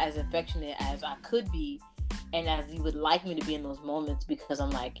I'm not as affectionate as I could be and as you would like me to be in those moments, because I'm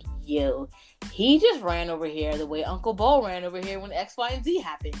like, yo, he just ran over here the way Uncle Bo ran over here when X, Y, and Z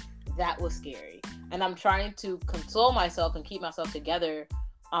happened. That was scary. And I'm trying to console myself and keep myself together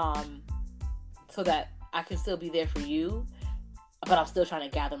so that I can still be there for you, but I'm still trying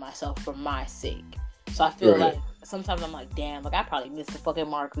to gather myself for my sake. So I feel like sometimes I'm like, damn, like I probably missed the fucking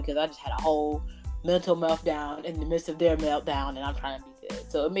mark because I just had a whole mental meltdown in the midst of their meltdown, and I'm trying to be good.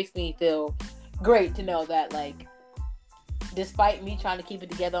 So it makes me feel great to know that, like, despite me trying to keep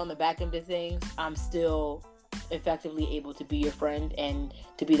it together on the back end of things, I'm still effectively able to be your friend and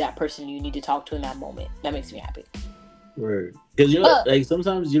to be that person you need to talk to in that moment. That makes me happy. Word. Because, you know, like,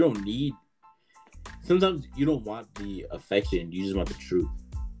 sometimes you don't want the affection, you just want the truth.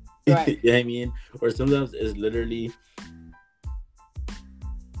 Right. You know what I mean? Or sometimes it's literally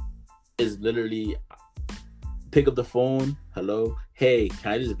pick up the phone. Hello, hey,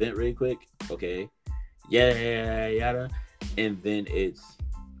 can I just vent really quick? Okay, yeah, yada. And then it's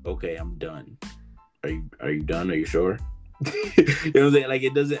okay, I'm done. Are you done? Are you sure? You know what I'm saying? Like,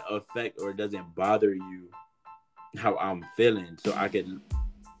 it doesn't affect or it doesn't bother you how I'm feeling, so I can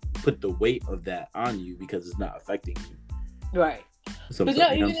put the weight of that on you because it's not affecting you. Right. But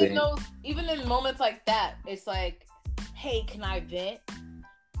yeah, even in moments like that, it's like, hey, can I vent?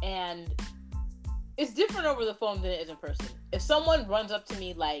 And it's different over the phone than it is in person. If someone runs up to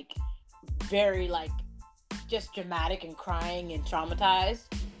me like very like just dramatic and crying and traumatized,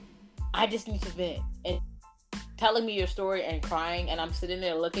 I just need to vent. And telling me your story and crying, and I'm sitting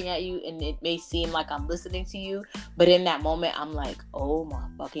there looking at you, and it may seem like I'm listening to you, but in that moment I'm like, oh my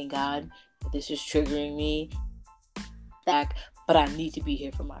fucking God, this is triggering me back, but I need to be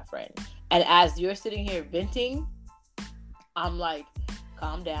here for my friend. And as you're sitting here venting, I'm like,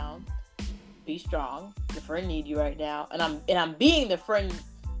 calm down, be strong. Your friend need you right now, and I'm being the friend.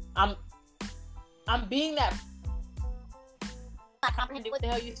 I'm being that. I comprehend what the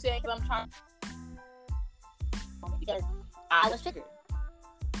hell you saying, because I'm trying. Because I was triggered.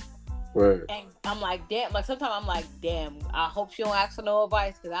 Right. And I'm like, damn. Like, sometimes I'm like, damn. I hope she don't ask for no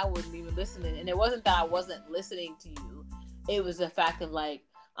advice, because I wouldn't even listen. And it wasn't that I wasn't listening to you. It was the fact of like,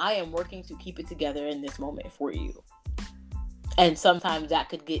 I am working to keep it together in this moment for you. And sometimes that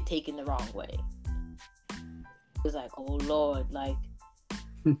could get taken the wrong way. It's like, oh Lord, like,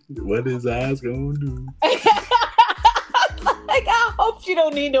 what is ass gonna do? Like, I hope she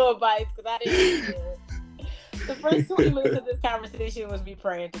don't need no advice, because I didn't need it. The first 20 minutes of this conversation was me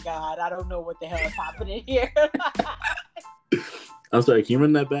praying to God. I don't know what the hell is happening here. I'm sorry, can you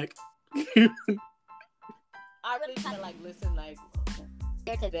run that back? I really kind of like listen, like,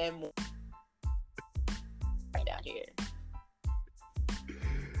 to them right down here.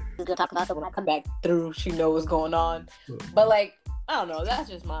 We're gonna talk about, so when I come back through, she knows what's going on. But like, I don't know. That's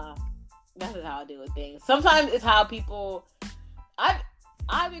just how I deal with things. Sometimes it's how people. I've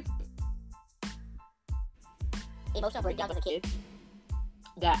emotional breakdowns as a kid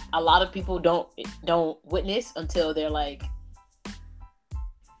that a lot of people don't witness until they're like,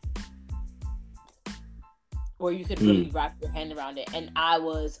 where you could really wrap your hand around it. And I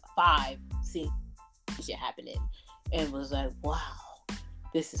was 5 seeing shit happening and was like, wow,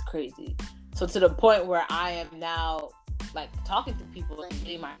 this is crazy. So to the point where I am now like talking to people and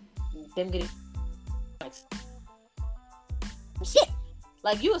getting like shit.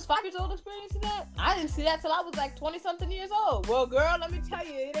 Like, you was 5 years old experiencing that? I didn't see that till I was like 20 something years old. Well, girl, let me tell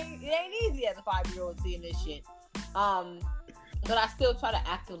you, it ain't easy as a 5-year-old seeing this shit. But I still try to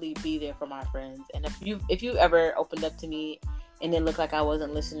actively be there for my friends. And if you ever opened up to me and it looked like I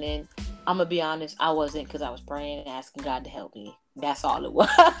wasn't listening, I'm gonna be honest, I wasn't, because I was praying and asking God to help me. That's all it was.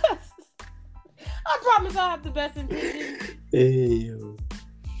 I promise I have the best intentions. Hey, yo.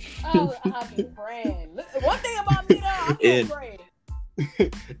 I've been praying. One thing about me, though, I'm gonna pray.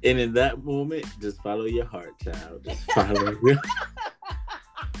 And in that moment, just follow your heart, child. Just follow your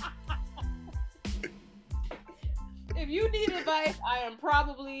If you need advice, I am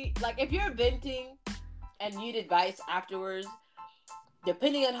probably, like, if you're venting and need advice afterwards,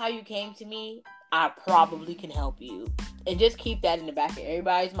 depending on how you came to me, I probably can help you. And just keep that in the back of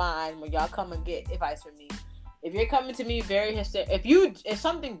everybody's mind when y'all come and get advice from me. If you're coming to me very hysterical, if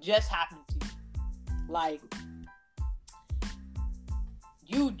something just happened to you, like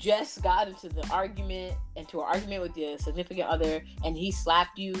you just got into an argument with your significant other, and he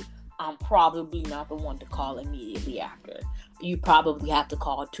slapped you, I'm probably not the one to call immediately after. You probably have to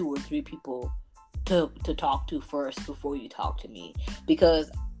call 2 or 3 people to talk to first before you talk to me,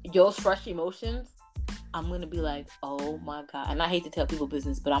 because those fresh emotions, I'm going to be like, oh my God. And I hate to tell people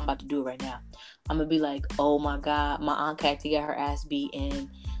business, but I'm about to do it right now. I'm going to be like, oh my God, my aunt had to get her ass beat, and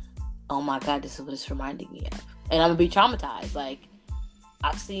oh my God, this is what it's reminding me of. And I'm going to be traumatized. Like,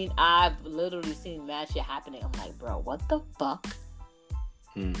 I've literally seen mad shit happening. I'm like, bro, what the fuck?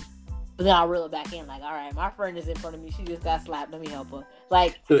 But then I'll reel it back in, like, all right, my friend is in front of me. She just got slapped. Let me help her.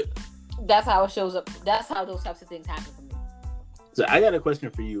 Like, that's how it shows up. That's how those types of things happen for me. So I got a question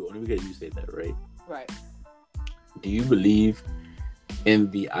for you, only because you say that, right? Right. Do you believe in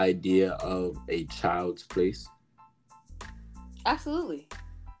the idea of a child's place? Absolutely.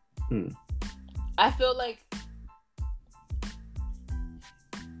 I feel like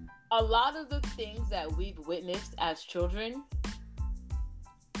a lot of the things that we've witnessed as children,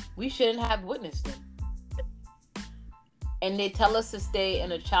 we shouldn't have witnessed them. And they tell us to stay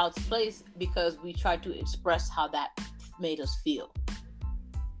in a child's place because we try to express how that made us feel.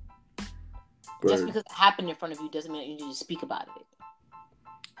 Right. Just because it happened in front of you doesn't mean that you need to speak about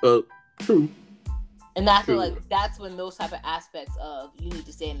it. True. And I feel like that's when those type of aspects of you need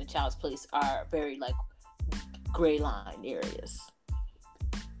to stay in a child's place are very, like, gray line areas.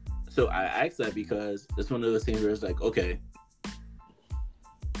 So I asked that because it's one of those things where it's like, okay,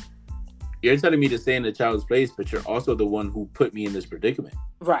 you're telling me to stay in a child's place, but you're also the one who put me in this predicament.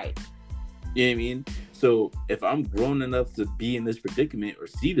 Right. You know what I mean? So if I'm grown enough to be in this predicament or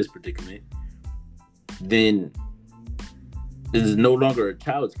see this predicament, then this is no longer a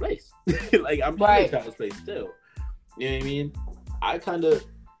child's place. Like, I'm in a child's place still. You know what I mean? I kind of,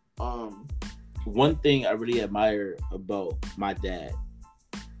 one thing I really admire about my dad,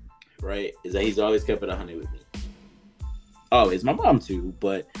 right, is that he's always kept it 100 with me. Always. My mom too,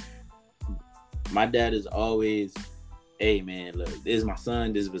 but my dad is always, hey man, look, this is my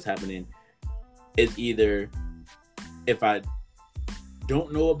son, this is what's happening. It's either, if I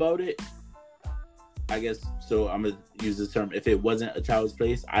don't know about it, I guess, so I'm going to use this term, if it wasn't a child's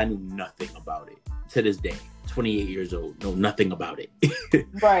place, I knew nothing about it. To this day, 28 years old, know nothing about it.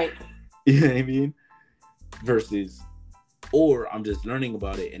 Right. You know what I mean? Versus, or I'm just learning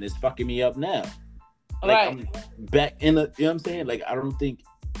about it and it's fucking me up now. Like, right. I'm back in the, you know what I'm saying? Like, I don't think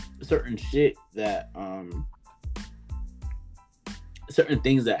certain shit that, certain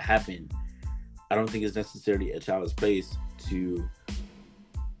things that happen, I don't think it's necessarily a child's place to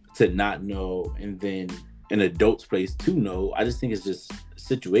not know, and then an adult's place to know. I just think it's just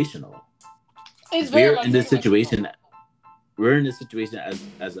situational. We're in this situation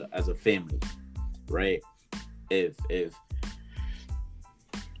as a family, right? If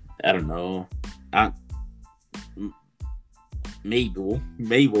I don't know, Mabel,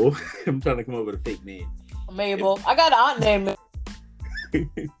 I'm trying to come up with a fake name. Mabel, I got an aunt named.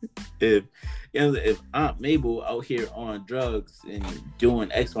 If Aunt Mabel out here on drugs and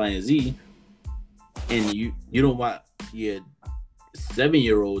doing X, Y, and Z, and you don't want your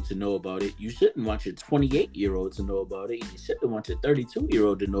 7-year-old to know about it, you shouldn't want your 28-year-old to know about it. You shouldn't want your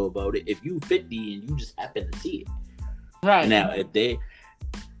 32-year-old to know about it if you 50 and you just happen to see it. Right. Now, if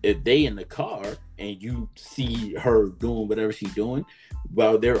they in the car and you see her doing whatever she's doing,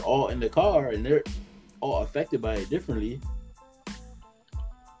 while they're all in the car and they're all affected by it differently,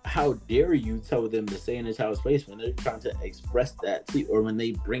 how dare you tell them to stay in a child's place when they're trying to express that to you, or when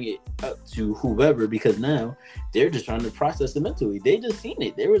they bring it up to whoever, because now they're just trying to process it mentally. They just seen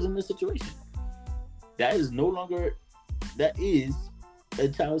it. They was in the situation. That is a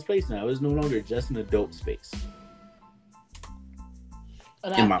child's place now. It's no longer just an adult space.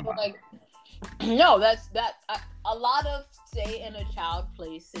 And in my mind. Like, no, a lot of stay in a child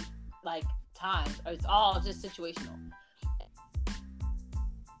place, like, times, it's all just situational.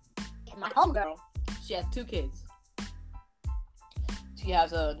 My homegirl, she has 2 kids. She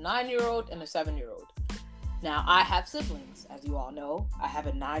has a 9-year-old and a 7-year-old. Now, I have siblings, as you all know. I have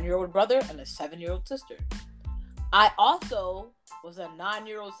a 9-year-old brother and a 7-year-old sister. I also was a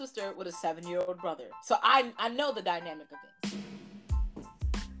 9-year-old sister with a 7-year-old brother. So I know the dynamic of things.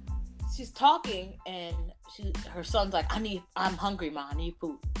 She's talking and her son's like, I'm hungry, Ma, I need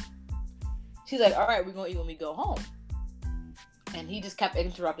food. She's like, all right, we're going to eat when we go home. And he just kept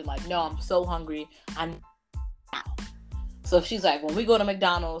interrupting, like, no, I'm so hungry. So she's like, when we go to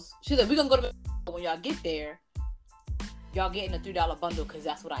McDonald's, she's like, we're going to go to McDonald's. When y'all get there, y'all getting a $3 bundle because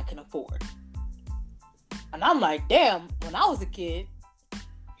that's what I can afford. And I'm like, damn, when I was a kid,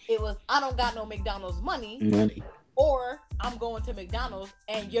 it was, I don't got no McDonald's money. Or I'm going to McDonald's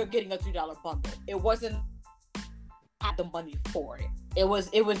and you're getting a $3 bundle. It wasn't had the money for it. It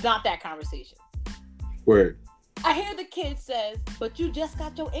was not that conversation. Word. I hear the kid says, but you just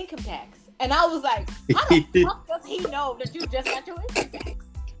got your income tax. And I was like, how the fuck does he know that you just got your income tax?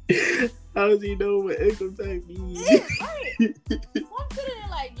 How does he know what income tax means? Yeah, right. So I'm sitting there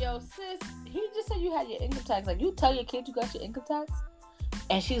like, yo, sis, he just said you had your income tax. Like, you tell your kid you got your income tax?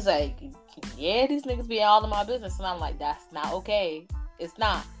 And she's like, yeah, these niggas be all in my business. And I'm like, that's not okay. It's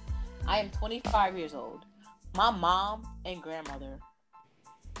not. I am 25 years old. My mom and grandmother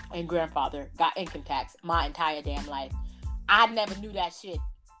and grandfather got income tax my entire damn life. I never knew that shit.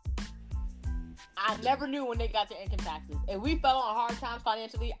 I never knew when they got their income taxes. If we fell on hard times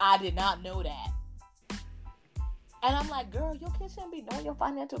financially, I did not know that. And I'm like, girl, your kids shouldn't be knowing your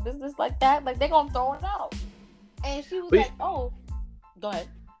financial business like that. Like, they're going to throw it out. And she was like, oh, go ahead.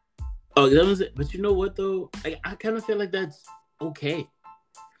 Oh, that was it. But you know what, though? I kind of feel like that's okay.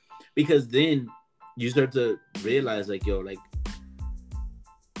 Because then you start to realize, like, yo, like,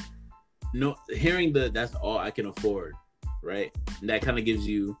 no, hearing that's all I can afford, right? And that kind of gives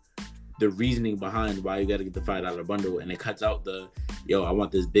you the reasoning behind why you got to get the $5 bundle, and it cuts out the, yo, I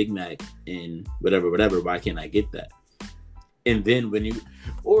want this Big Mac and whatever, why can't I get that? And then when you,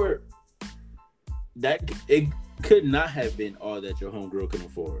 or that, it could not have been all that your homegirl can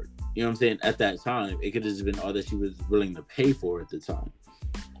afford. You know what I'm saying? At that time, it could have just been all that she was willing to pay for at the time.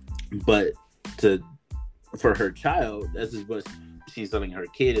 But for her child, this is what she's telling her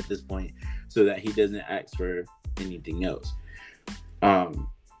kid at this point, so that he doesn't ask for anything else.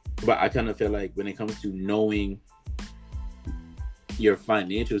 But I kind of feel like when it comes to knowing your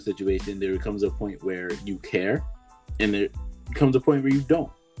financial situation, there comes a point where you care, and there comes a point where you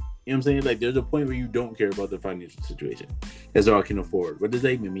don't. You know what I'm saying? Like, there's a point where you don't care about the financial situation. That's all I can afford. What does that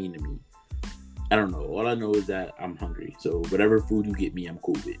even mean to me? I don't know. All I know is that I'm hungry. So whatever food you get me, I'm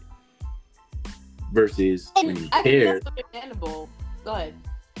cool with. Versus when you care. That's understandable. Go ahead.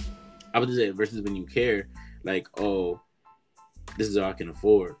 I would just say versus when you care, like, oh, this is all I can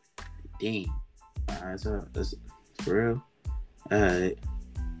afford. Dang. That's for real. All right.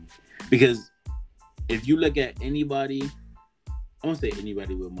 Because if you look at anybody, I won't say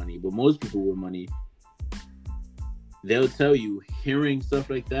anybody with money, but most people with money, they'll tell you hearing stuff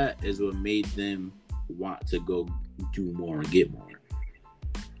like that is what made them want to go do more and get more.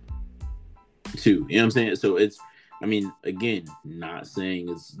 Too. You know what I'm saying? So it's, I mean, again, not saying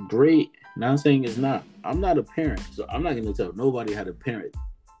it's great, not saying it's not. I'm not a parent, so I'm not going to tell nobody how to parent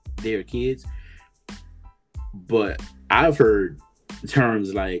their kids. But I've heard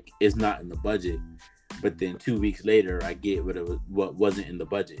terms like, it's not in the budget, but then 2 weeks later, I get what wasn't in the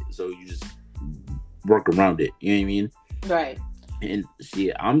budget. So you just work around it. You know what I mean? Right. And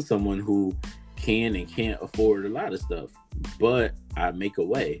shit, I'm someone who can and can't afford a lot of stuff, but I make a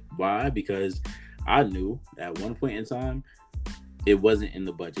way. Why? Because I knew at one point in time, it wasn't in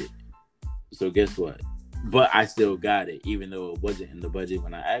the budget. So guess what? But I still got it, even though it wasn't in the budget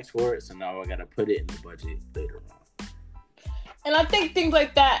when I asked for it. So now I got to put it in the budget later on. And I think things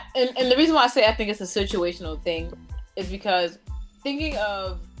like that, and the reason why I say I think it's a situational thing is because thinking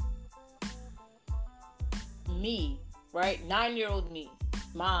of me, right? 9-year-old me.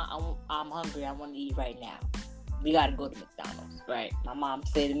 Mom, I'm hungry. I want to eat right now. We got to go to McDonald's, right? My mom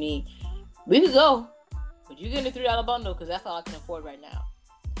said to me, we could go, but you get a $3 bundle because that's all I can afford right now.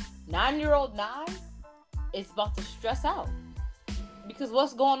 9-year-old is about to stress out because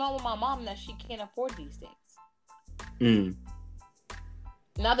what's going on with my mom that she can't afford these things.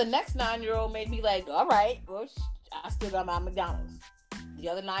 Now the next 9-year-old may be like, all right, well, I still got my McDonald's. The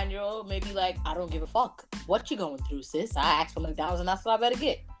other 9-year-old may be like, I don't give a fuck. What you going through, sis? I asked for McDonald's and that's what I better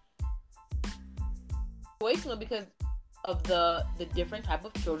get. Situational because of the different type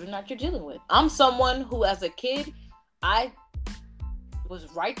of children that you're dealing with. I'm someone who, as a kid, I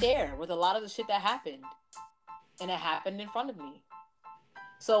was right there with a lot of the shit that happened. And it happened in front of me.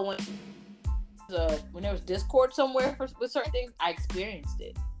 So when there was discord somewhere with certain things, I experienced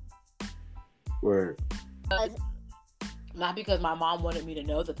it. Word. Not because my mom wanted me to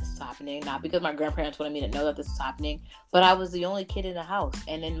know that this was happening, not because my grandparents wanted me to know that this was happening, but I was the only kid in the house.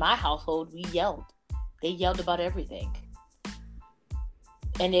 And in my household, we yelled. They yelled about everything.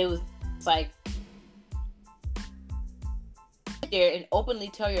 And it was like, there and openly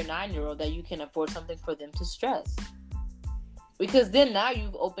tell your 9-year-old that you can afford something for them to stress. Because then now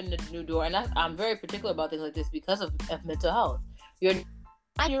you've opened a new door. And I'm very particular about things like this because of mental health. Your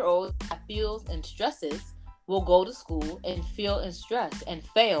 9-year-old that feels and stresses will go to school and feel and stress and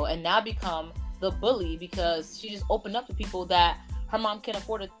fail and now become the bully because she just opened up to people that her mom could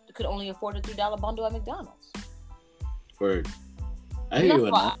only afford a $3 bundle at McDonald's. Word. I hear you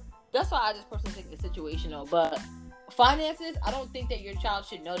on that. That's why I just personally think it's situational. But finances, I don't think that your child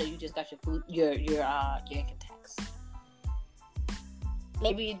should know that you just got your food, your income tax.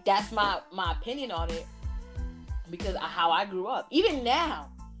 Maybe that's my opinion on it because of how I grew up. Even now,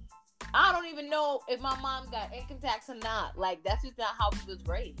 I don't even know if my mom got income tax or not. Like, that's just not how we was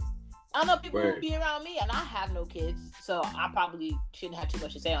raised. I know people who be around me, and I have no kids, so I probably shouldn't have too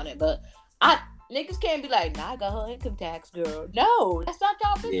much to say on it. But niggas can't be like, nah, I got her income tax, girl. No, that's not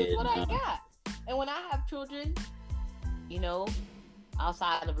y'all business. I got. And when I have children,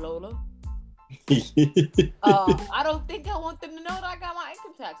 outside of Lola, I don't think I want them to know that I got my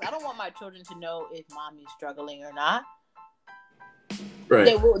income tax. I don't want my children to know if mommy's struggling or not.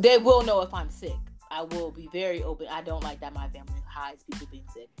 Right. They will know if I'm sick. I will be very open. I don't like that my family hides people being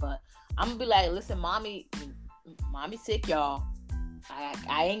sick, but I'm gonna be like, listen, mommy's sick, y'all.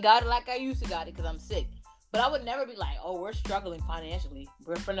 I ain't got it like I used to got it because I'm sick. But I would never be like, oh, we're struggling financially.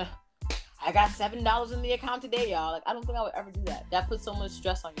 I got $7 in the account today, y'all. Like, I don't think I would ever do that. That puts so much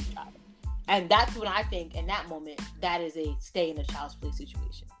stress on your child. And that's when I think, in that moment, that is a stay in a child's play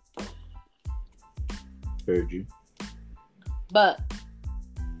situation. Heard you. But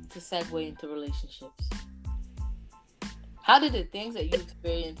to segue into relationships, how did the things that you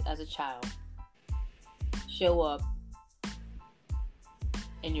experienced as a child show up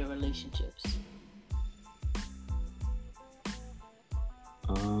in your relationships?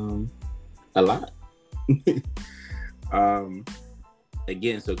 A lot.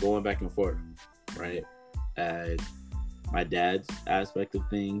 Again, so going back and forth, right? My dad's aspect of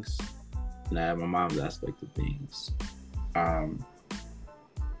things, and I have my mom's aspect of things.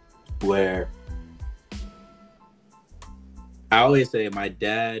 Where I always say my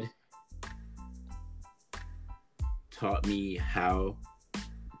dad taught me how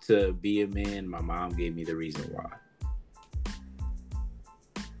to be a man. My mom gave me the reason why.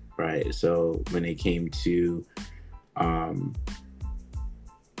 Right. So when it came to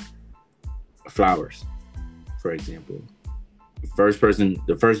flowers, for example,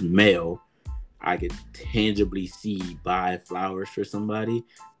 the first male I could tangibly see buy flowers for somebody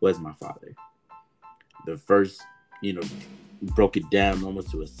was my father. The first, broke it down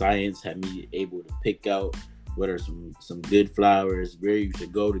almost to a science, had me able to pick out what are some good flowers, where you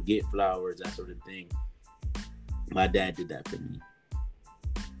should go to get flowers, that sort of thing. My dad did that for me.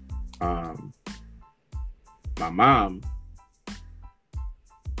 My mom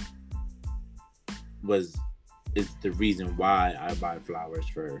is the reason why I buy flowers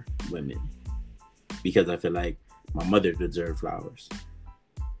for women, because I feel like my mother deserved flowers.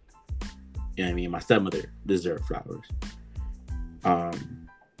 You know what I mean? My stepmother deserved flowers.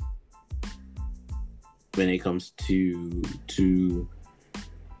 When it comes to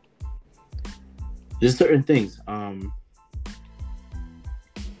just certain things, I'm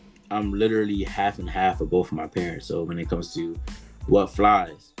literally half and half of both of my parents. So when it comes to what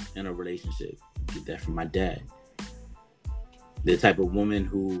flies in a relationship, I get that from my dad. The type of woman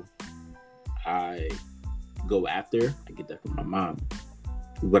who I go after, I get that from my mom.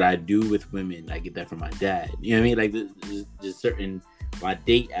 What I do with women, I get that from my dad. You know what I mean? Like just certain my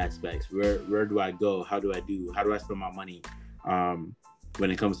date aspects. Where do I go? How do I spend my money?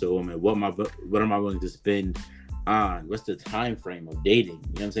 When it comes to a woman, what am I willing to spend on? What's the time frame of dating? You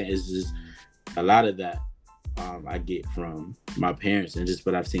know what I'm saying? It's just a lot of that I get from my parents and just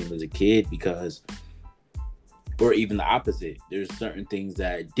what I've seen as a kid, because, or even the opposite, there's certain things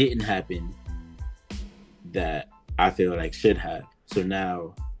that didn't happen that I feel like should have. So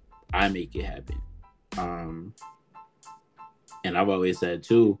now I make it happen. And I've always said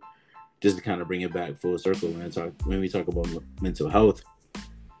too, just to kind of bring it back full circle when we talk about mental health,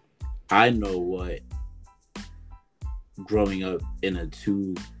 I know what not growing up in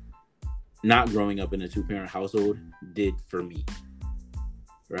a two-parent household did for me,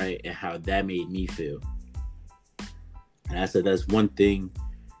 right? And how that made me feel. And I said that's one thing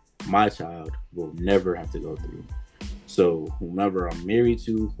my child will never have to go through. So whomever I'm married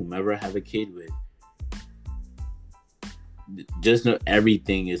to, whomever I have a kid with, just know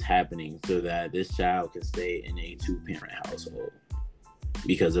everything is happening so that this child can stay in a two-parent household,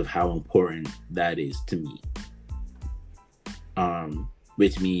 because of how important that is to me.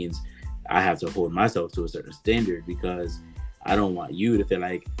 Which means I have to hold myself to a certain standard, because I don't want you to feel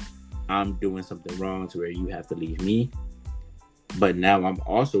like I'm doing something wrong to where you have to leave me. But now I'm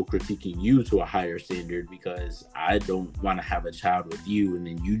also critiquing you to a higher standard, because I don't want to have a child with you and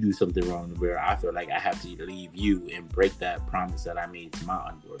then you do something wrong where I feel like I have to leave you and break that promise that I made to my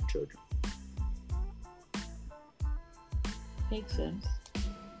unborn children. Makes sense.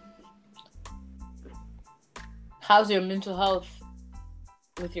 How's your mental health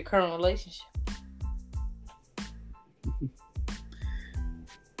with your current relationship?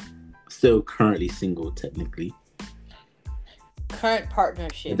 Still currently single, technically. Current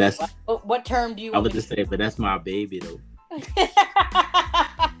partnership. That's what term do you? I would just say, but that's my baby though.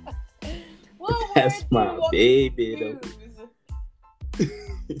 That's my baby though.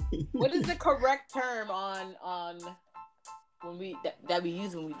 What is the correct term on when we that we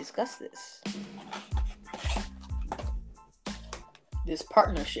use when we discuss this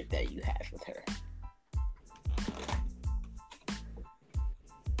partnership that you have with her?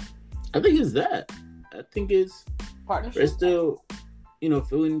 I think it's that. I think it's partnership. We're still,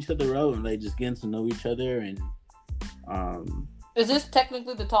 feeling each other out and like just getting to know each other. And is this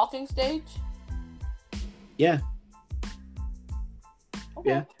technically the talking stage? Yeah.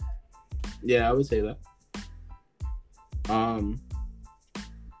 Okay. Yeah, I would say that.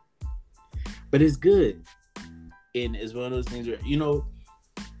 But it's good, and it's one of those things where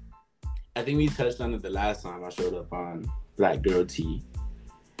I think we touched on it the last time I showed up on Black Girl Tea.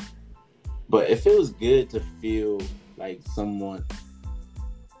 But it feels good to feel like someone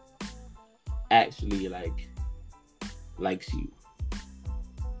actually likes you.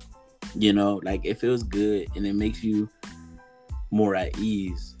 Like it feels good, and it makes you more at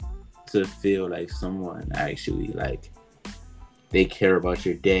ease to feel like someone actually they care about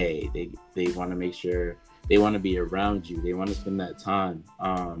your day. They want to make sure they want to be around you. They want to spend that time.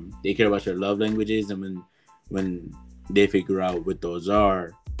 They care about your love languages, and when they figure out what those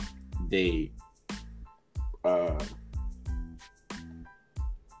are, they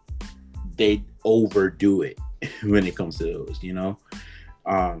overdo it when it comes to those,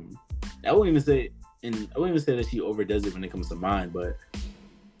 I wouldn't even say that she overdoes it when it comes to mine,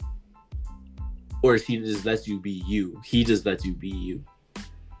 or she just lets you be you. He just lets you be you.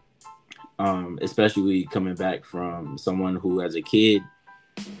 Especially coming back from someone who, as a kid,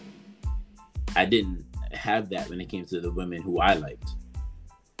 I didn't have that when it came to the women who I liked.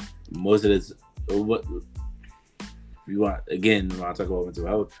 Most of this, what you want, again, when I talk about mental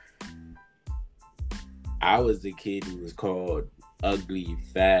health, I was the kid who was called ugly,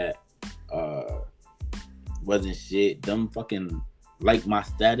 fat, wasn't shit, dumb fucking, like my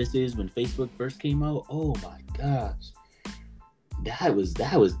statuses when Facebook first came out. Oh my gosh. That was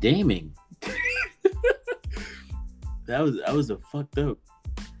damning. That was a fucked up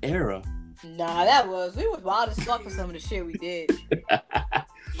era. Nah, we was wild as fuck for some of the shit we did.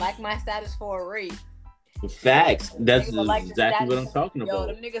 Like my status for a rape. Facts. That's exactly what I'm talking about.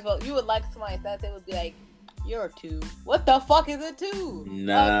 Yo, them niggas, you would like somebody's status, they would be like, you're a 2. What the fuck is a 2?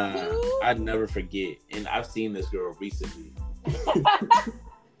 Nah, I'd never forget. And I've seen this girl recently.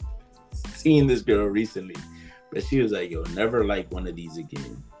 But she was like, yo, never like one of these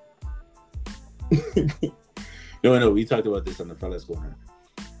again. No, we talked about this on the Fellas Corner.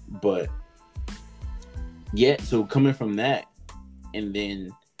 But yeah, so coming from that, and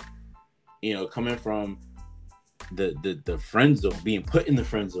then coming from the friend zone, being put in the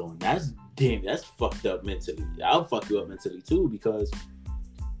friend zone, that's fucked up mentally. I'll fuck you up mentally too, because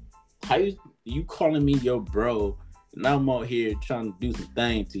how you calling me your bro, and I'm out here trying to do some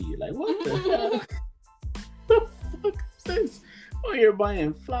thing to you? Like, what the hell? The fuck is this? I'm here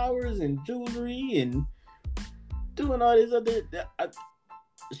buying flowers and jewelry and doing all this other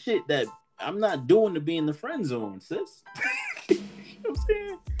shit that I'm not doing to be in the friend zone, sis. You know what I'm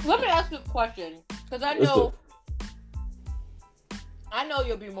saying? Let me ask you a question, because I know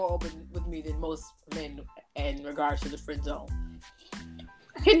you'll be more open with me than most men in regards to the friend zone.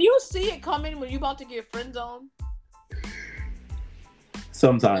 Can you see it coming when you about to get friend zone?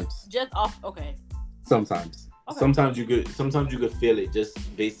 Sometimes. Just off. Okay. Sometimes. Okay. Sometimes you could feel it just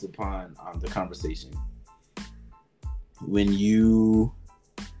based upon the conversation. When you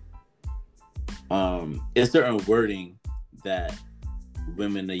it's certain wording that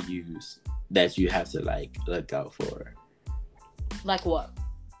women use that you have to look out for. Like what?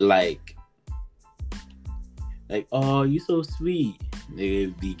 Like, oh, you so sweet.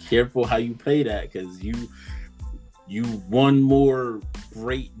 Nigga, be careful how you play that, because you one more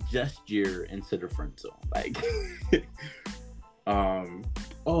great gesture into the friend zone. Like,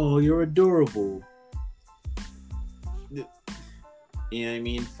 oh, you're adorable. You know what I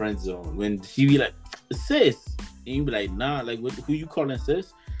mean? Friend zone. When she be like, sis, and you be like, nah, like, who you calling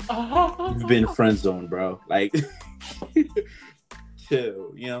sis? You've been friend zone, bro. Like,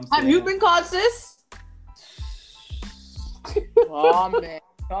 chill. You know what I'm saying? Have you been called sis? Oh man,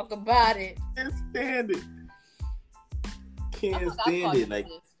 talk about it. Can't stand it. Like,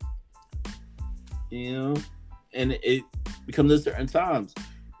 and It comes at certain times.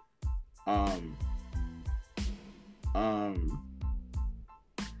 Um, um,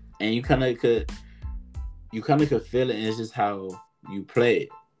 and you kind of could feel it, and it's just how you play it,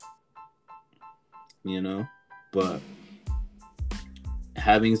 you know. But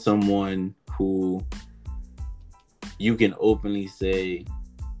having someone who you can openly say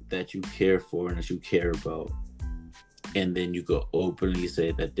that you care for and that you care about, and then you could openly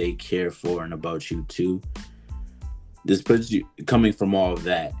say that they care for and about you too. This puts you, coming from all of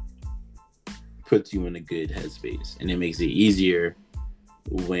that, puts you in a good headspace, and it makes it easier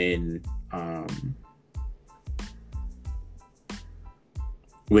when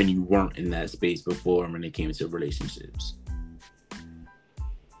you weren't in that space before when it came to relationships.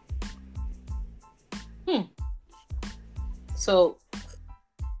 So,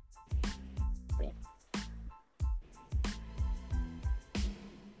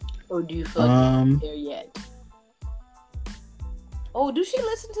 or do you feel like you're not there yet? Oh, do she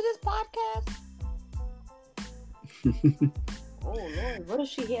listen to this podcast? Oh Lord, what if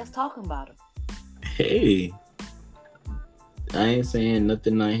she hears talking about him? Hey, I ain't saying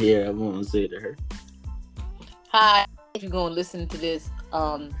nothing I hear I won't say to her. Hi, if you're gonna listen to this,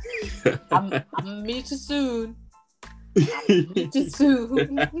 I'm gonna meet you soon. Meet you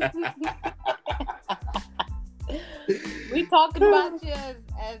soon. We talking about you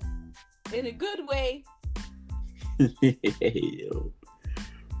as in a good way. Yo.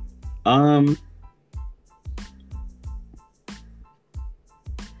 I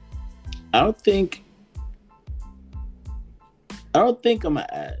don't think I'm gonna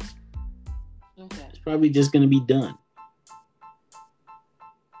ask. Okay. It's probably just gonna be done.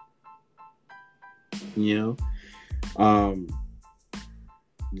 You know,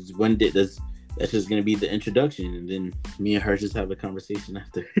 one day that's just gonna be the introduction, and then me and her just have a conversation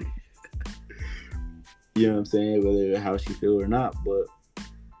after. You know what I'm saying? Whether how she feel or not, but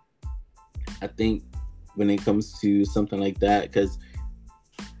I think when it comes to something like that, because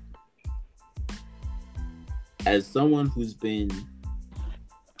as someone who's been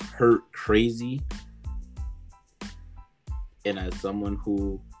hurt crazy, and as someone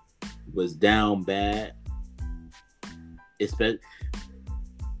who was down bad, especially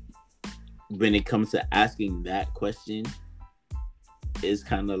when it comes to asking that question, it's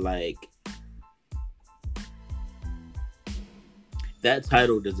kind of like that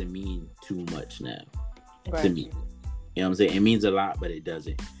title doesn't mean too much now to me. You know what I'm saying? It means a lot, but it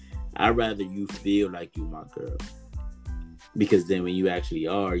doesn't. I'd rather you feel like you my girl, because then when you actually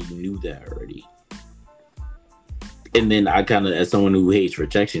are, you knew that already. And then I kind of, as someone who hates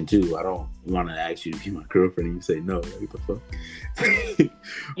rejection too, I don't want to ask you to be my girlfriend and you say no. Like, what the fuck?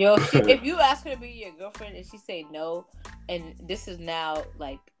 Yo, if you ask her to be your girlfriend and she say no, and this is now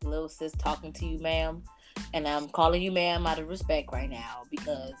like little sis talking to you, ma'am, and I'm calling you ma'am out of respect right now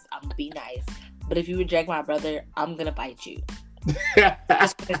because I'm gonna be nice. But if you reject my brother, I'm gonna fight you.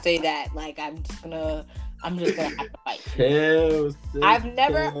 Just gonna say that, like I'm just gonna have to fight you. Chill, sis, I've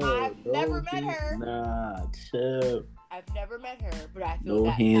never met her. Nah, chill. I've never met her, but I feel no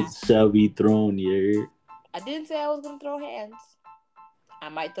hands shall be thrown here. I didn't say I was gonna throw hands. I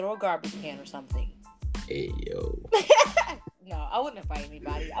might throw a garbage can or something. Hey yo. No, I wouldn't fight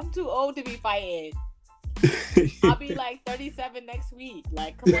anybody. I'm too old to be fighting. I'll be like 37 next week.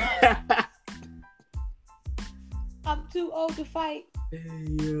 Like, come on. I'm too old to fight. Hey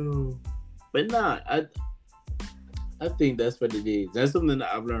yo. But nah, I think that's what it is. That's something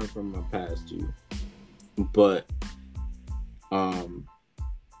that I've learned from my past too. But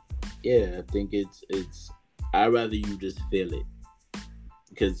yeah, I think it's I'd rather you just feel it.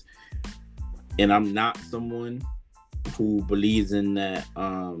 Because and I'm not someone who believes in that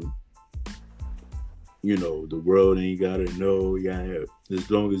you know, the world ain't gotta know. Yeah, as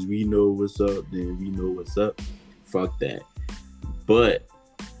long as we know what's up, then we know what's up. Fuck that. But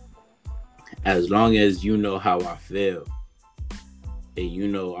as long as you know how I feel, and you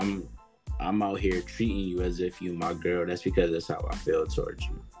know I'm out here treating you as if you my girl, that's because that's how I feel towards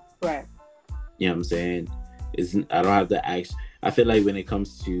you. Right. You know what I'm saying? I don't have to ask. I feel like when it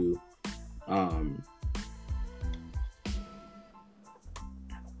comes to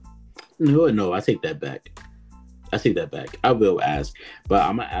No, I take that back. I will ask, but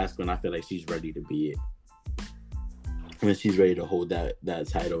I'm gonna ask when I feel like she's ready to be it. When she's ready to hold that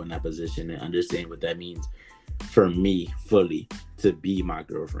title and that position and understand what that means for me fully, to be my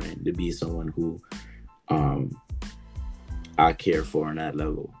girlfriend, to be someone who I care for on that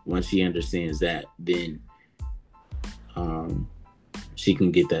level. Once she understands that, then she can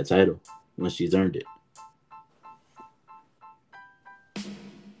get that title when she's earned it.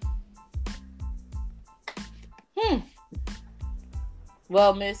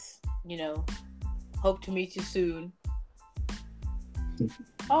 Well, miss, hope to meet you soon.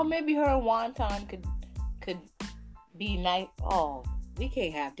 Oh, maybe her and Wonton could be nice. Oh, we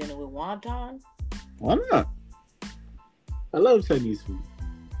can't have dinner with Wonton. Why not? I love Chinese food.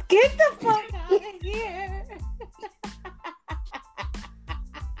 Get the fuck out of here.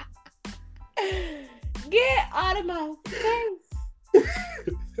 Get out of my face.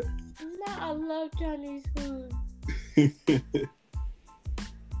 No, I love Chinese food.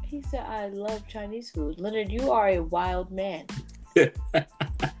 He said, I love Chinese food. Leonard, you are a wild man.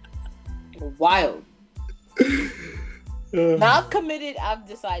 Wild. Now I'm committed. I've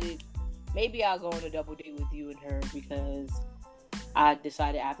decided maybe I'll go on a double date with you and her because I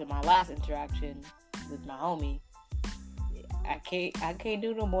decided after my last interaction with my homie, I can't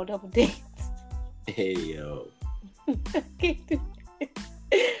do no more double dates. Hey yo. I can't do it.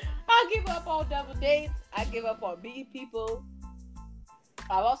 I give up on double dates. I give up on meeting people.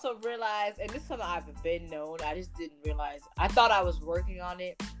 I've also realized, and this is something I've been known, I just didn't realize. I thought I was working on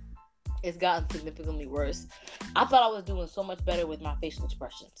it. It's gotten significantly worse. I thought I was doing so much better with my facial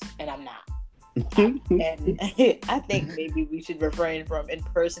expressions, and I'm not. And I think maybe we should refrain from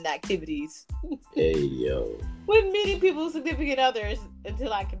in-person activities. Hey yo. With meeting people's significant others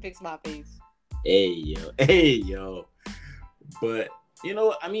until I can fix my face. Hey yo. But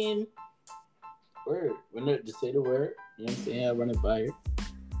I mean, word. Just say the word. You know what I'm saying? I run it by her.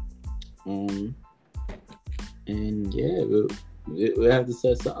 And yeah, we'll have to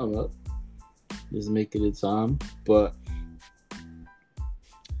set something up. Just make it a time. But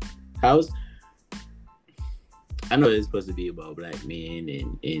I know it's supposed to be about black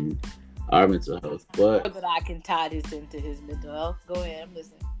men and our mental health, but that I can tie this into his mental health. Go ahead, I'm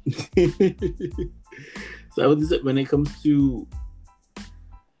listening. So when it comes to,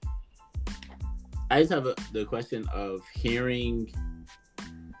 I just have the question of hearing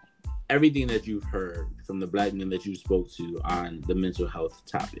everything that you've heard from the black men that you spoke to on the mental health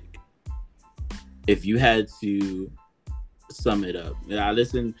topic. If you had to sum it up, and I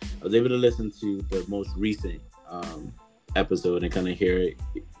was able to listen to the most recent episode and kind of hear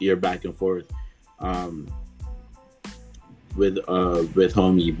your back and forth with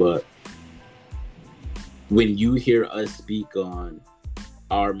homie, but when you hear us speak on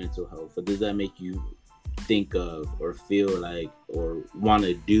our mental health, what does that make you think of or feel like or want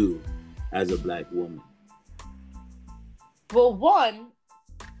to do as a black woman? Well, one,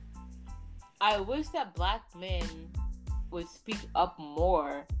 I wish that black men would speak up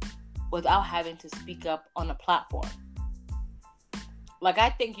more without having to speak up on a platform. Like, I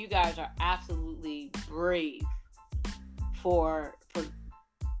think you guys are absolutely brave for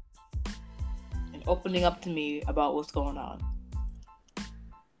and opening up to me about what's going on.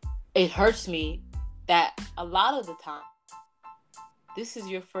 It hurts me that a lot of the time, this is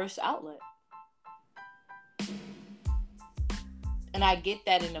your first outlet. And I get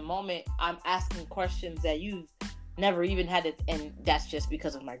that in the moment, I'm asking questions that you never even had it, and that's just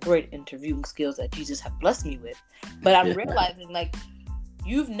because of my great interviewing skills that Jesus have blessed me with. But I'm realizing, like,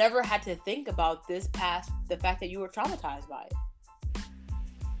 you've never had to think about this past the fact that you were traumatized by it.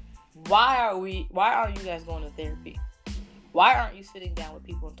 Why aren't you guys going to therapy? Why aren't you sitting down with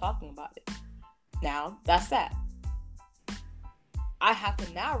people and talking about it? Now, that's that. I have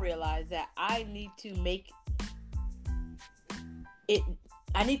to now realize that I need to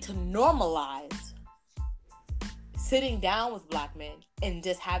normalize sitting down with black men and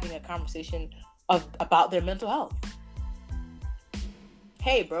just having a conversation about their mental health.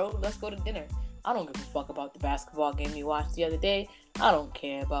 Hey, bro, let's go to dinner. I don't give a fuck about the basketball game you watched the other day. I don't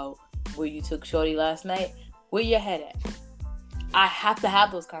care about where you took shorty last night. Where your head at? I have to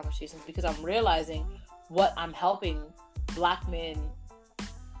have those conversations because I'm realizing what I'm helping black men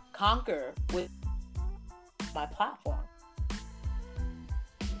conquer with my platform.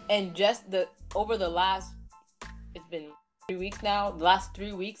 And just over the last, it's been 3 weeks now, the last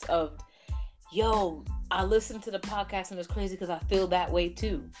 3 weeks of, I listened to the podcast and it's crazy because I feel that way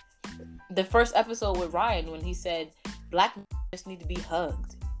too. The first episode with Ryan, when he said, black men just need to be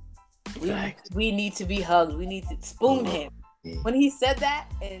hugged. We need to be hugged. We need to spoon him. When he said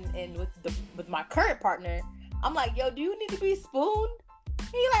that, and with my current partner, I'm like, do you need to be spooned?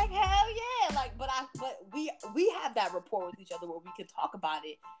 He like, hell yeah. Like, but we have that rapport with each other where we can talk about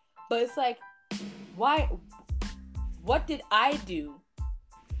it. But it's like, why? What did I do,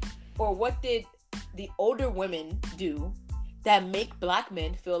 or what did the older women do that make black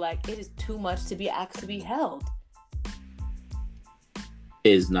men feel like it is too much to be asked to be held?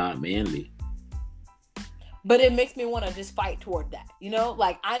 Is not manly. But it makes me want to just fight toward that,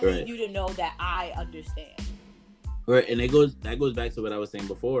 Like, I need you to know that I understand. Right, and that goes back to what I was saying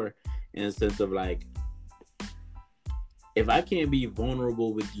before, in a sense of like, if I can't be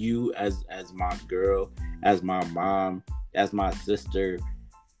vulnerable with you as my girl, as my mom, as my sister,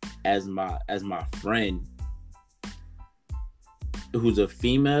 as my friend who's a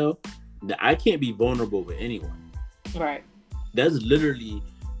female, that I can't be vulnerable with anyone. Right. That's literally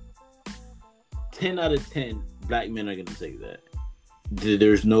 10 out of 10 black men are gonna say that.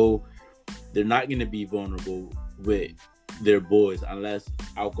 They're not gonna be vulnerable with their boys unless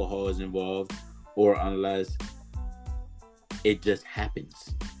alcohol is involved or unless it just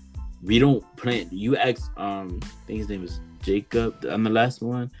happens. We don't plan. You ask, I think his name is Jacob on the last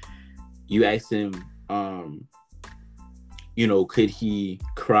one. You asked him, could he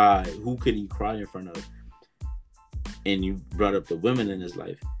cry? Who could he cry in front of? And you brought up the women in his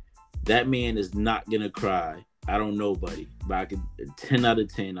life. That man is not gonna cry. I don't know, buddy, but I could 10 out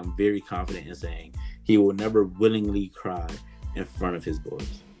of 10. I'm very confident in saying he will never willingly cry in front of his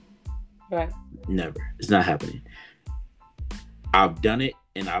boys. Right. Never. It's not happening. I've done it,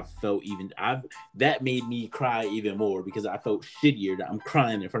 and I've felt that made me cry even more because I felt shittier that I'm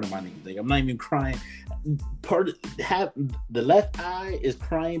crying in front of my niggas. Like, I'm not even crying. The left eye is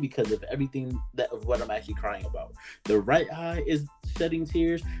crying because of everything of what I'm actually crying about. The right eye is shedding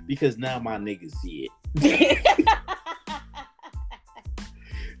tears because now my niggas see it.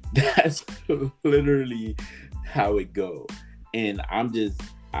 That's literally how it go. And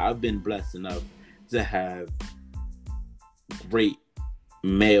I've been blessed enough to have great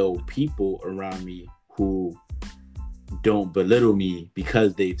male people around me who don't belittle me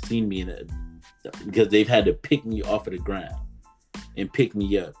because they've seen me because they've had to pick me off of the ground and pick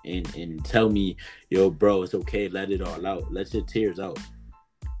me up and tell me, yo, bro, it's okay, let it all out, let your tears out.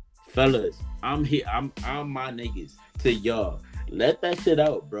 Fellas, I'm here, I'm my niggas to y'all. Let that shit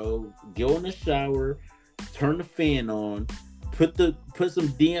out, bro. Go in the shower, turn the fan on, put some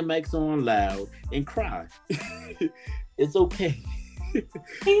DMX on loud and cry. It's okay.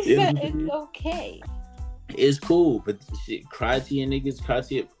 He said it's okay. It's cool, but shit, cry to your niggas, cry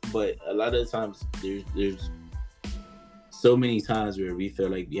to your, but a lot of the times there's so many times where we feel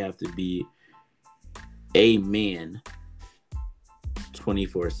like we have to be a man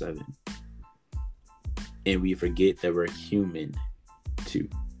 24/7. And we forget that we're human too.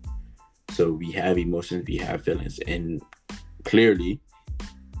 So we have emotions, we have feelings, and clearly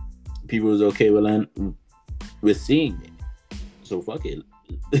people was okay with seeing it. So fuck it.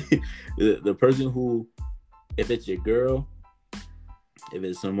 the person who, if it's your girl, if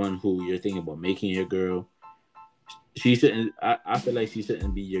it's someone who you're thinking about making your girl, she shouldn't, I feel like she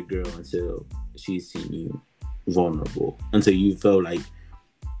shouldn't be your girl until she's seen you vulnerable, until you feel like,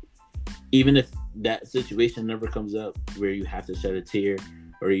 even if that situation never comes up where you have to shed a tear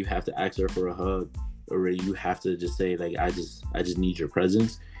or you have to ask her for a hug or you have to just say like, I just need your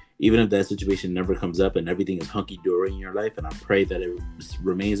presence. Even if that situation never comes up and everything is hunky-dory in your life, and I pray that it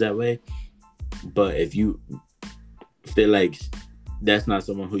remains that way. But if you feel like that's not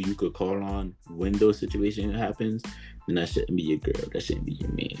someone who you could call on when those situations happens, then that shouldn't be your girl. That shouldn't be your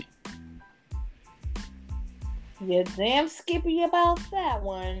man. You're damn skippy about that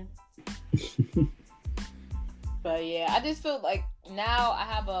one. But yeah, I just feel like now I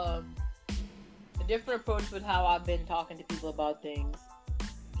have a different approach with how I've been talking to people about things.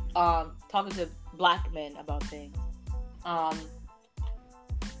 Talking to black men about things.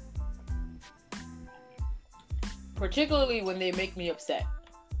 Particularly when they make me upset.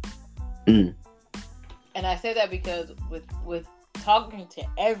 And I say that because with talking to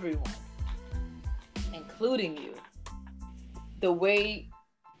everyone, including you, the way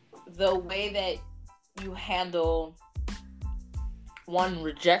that you handle one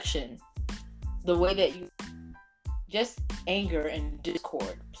rejection, the way that you just anger and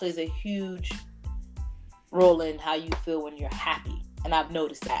discord plays a huge role in how you feel when you're happy. And I've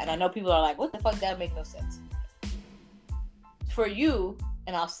noticed that. And I know people are like, what the fuck, that make no sense. For you,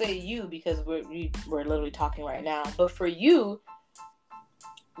 and I'll say you because we're literally talking right now, but for you,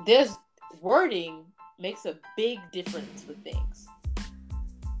 this wording makes a big difference with things.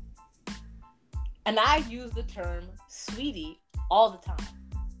 And I use the term sweetie all the time.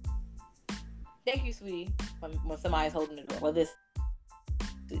 Thank you, sweetie, when somebody's holding the door. Well, this,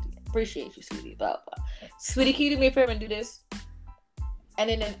 sweetie, appreciate you, sweetie, blah, blah. Sweetie, can you do me a favor and do this? And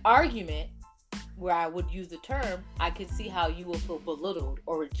in an argument where I would use the term, I could see how you will feel belittled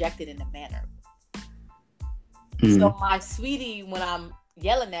or rejected in a manner. So my sweetie, when I'm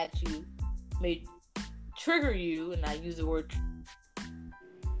yelling at you, may trigger you, and I use the word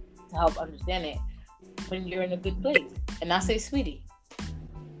to help understand it, when you're in a good place. And I say sweetie.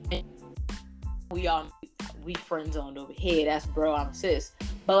 And we all we friend zoned over here. That's bro, I'm sis.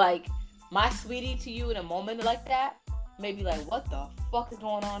 But like my sweetie to you in a moment like that, maybe like, what the fuck is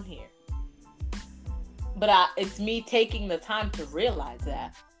going on here? But it's me taking the time to realize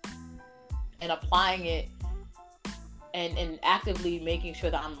that and applying it and actively making sure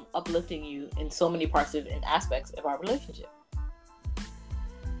that I'm uplifting you in so many parts of and aspects of our relationship.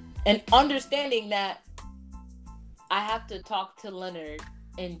 And understanding that I have to talk to Leonard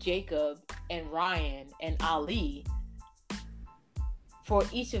and Jacob and Ryan and Ali for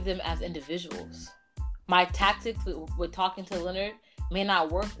each of them as individuals. My tactics with talking to Leonard may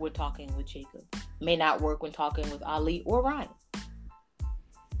not work with talking with Jacob, may not work when talking with Ali or Ryan.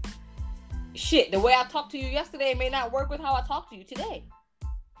 Shit, the way I talked to you yesterday may not work with how I talk to you today.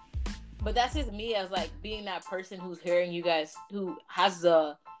 But that's just me as like being that person who's hearing you guys, who has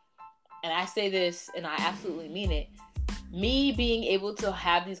the, and I say this and I absolutely mean it, me being able to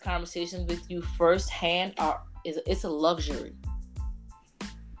have these conversations with you firsthand it's a luxury.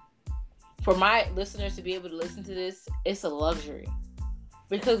 For my listeners to be able to listen to this, it's a luxury.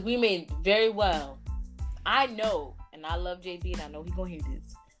 Because we may very well, I know, and I love JB, and I know he's going to hear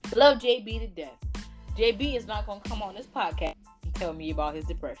this. I love JB to death. JB is not going to come on this podcast and tell me about his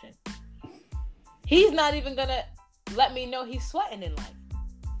depression. He's not even going to let me know he's sweating in life.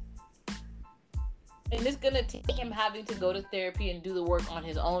 And it's going to take him having to go to therapy and do the work on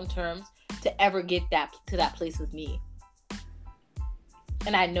his own terms to ever get to that place with me.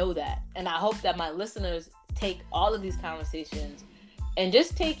 And I know that. And I hope that my listeners take all of these conversations and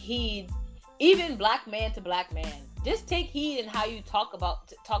just take heed, even black man to black man. Just take heed in how you talk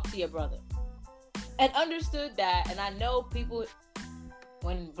to your brother. And understood that, and I know people,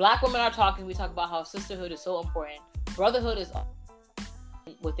 when black women are talking, we talk about how sisterhood is so important. Brotherhood is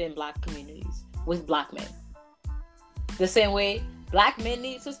within black communities, with black men. The same way black men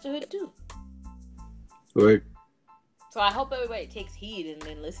need sisterhood too. Right. So I hope everybody takes heed and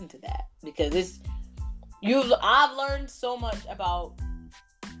then listen to that, because I've learned so much about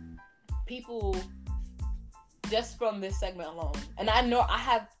people just from this segment alone. And I know I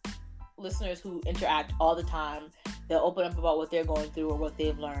have listeners who interact all the time. They'll open up about what they're going through or what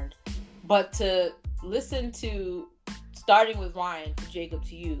they've learned. But to listen to, starting with Ryan to Jacob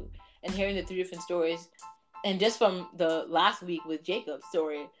to you, and hearing the 3 different stories, and just from the last week with Jacob's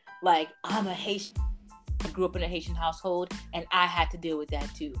story, like, I'm a Haitian. I grew up in a Haitian household, and I had to deal with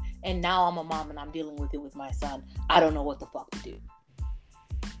that too. And now I'm a mom, and I'm dealing with it with my son. I don't know what the fuck to do.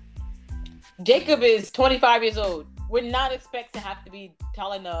 Jacob is 25 years old. Would not expect to have to be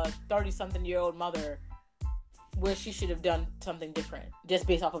telling a 30-something-year-old mother where she should have done something different, just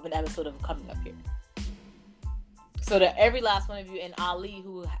based off of an episode of Coming Up Here. So to every last one of you, and Ali,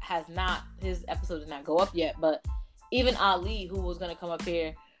 who has not, his episode did not go up yet, but even Ali, who was going to come up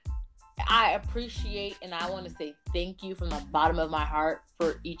here, I appreciate and I want to say thank you from the bottom of my heart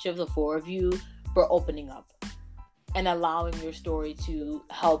for each of the 4 of you for opening up and allowing your story to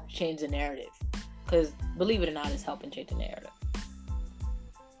help change the narrative. Because believe it or not, it's helping change the narrative.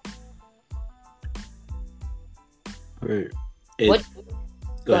 Right.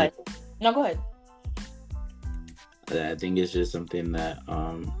 Go ahead. No, go ahead. I think it's just something that,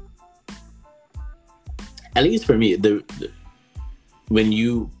 at least for me, when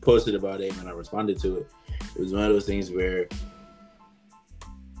you posted about it and I responded to it, it was one of those things where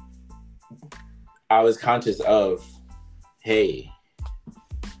I was conscious of, hey,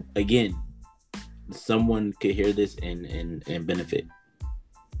 again, someone could hear this and benefit,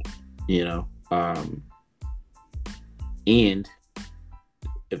 you know. And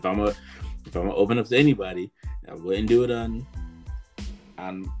if I'm gonna open up to anybody, I wouldn't do it on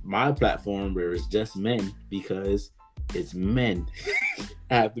my platform where it's just men, because it's men.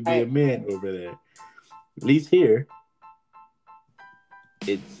 I have to be a man over there. At least here,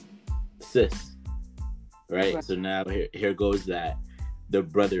 it's sis, right? So now here goes that the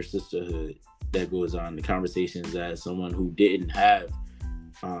brother sisterhood that goes on, the conversations as someone who didn't have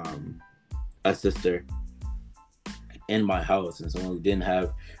a sister in my house, and someone who didn't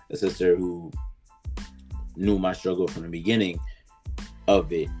have a sister who knew my struggle from the beginning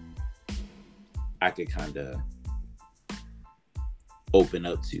of it. I could kind of open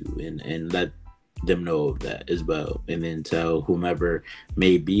up to and let them know of that as well, and then tell whomever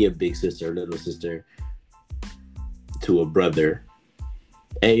may be a big sister, little sister to a brother,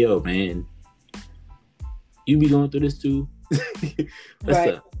 hey yo man, you be going through this too. What's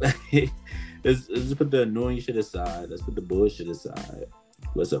up? Let's put the annoying shit aside. Let's put the bullshit aside.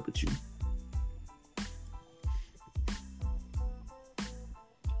 What's up with you?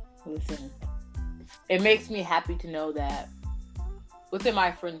 Listen, it makes me happy to know that within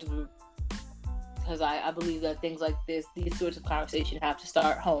my friends group, because I believe that things like this, these sorts of conversation, have to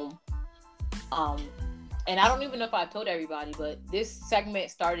start home. And I don't even know if I told everybody, but this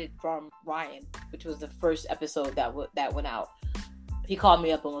segment started from Ryan, which was the first episode that went out. He called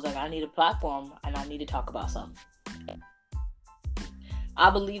me up and was like, I need a platform and I need to talk about something. I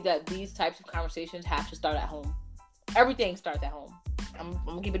believe that these types of conversations have to start at home. Everything starts at home. I'm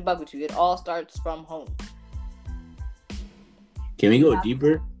going to keep it a bug with you. It all starts from home. Can we go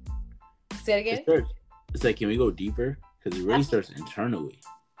deeper? Say it again? It's like, can we go deeper? Because it really starts internally.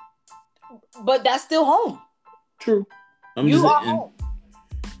 But that's still home. True. You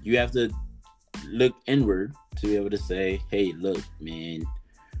have to look inward to be able to say, hey, look, man.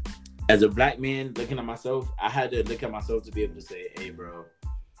 As a black man looking at myself, I had to look at myself to be able to say, hey, bro,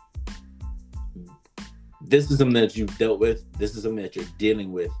 this is something that you've dealt with. This is something that you're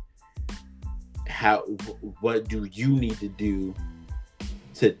dealing with. What do you need to do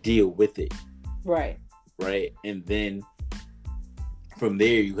to deal with it? Right. And then from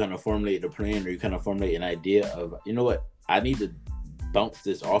there, you kind of formulate a plan, or you kind of formulate an idea of, you know what, I need to bounce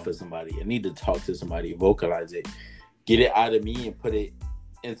this off of somebody. I need to talk to somebody, vocalize it, get it out of me and put it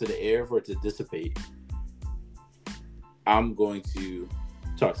into the air for it to dissipate. I'm going to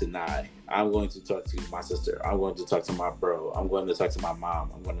talk to Nye. I'm going to talk to my sister. I'm going to talk to my bro. I'm going to talk to my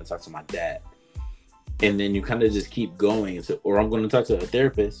mom. I'm going to talk to my dad. And then you kind of just keep going. Or I'm going to talk to a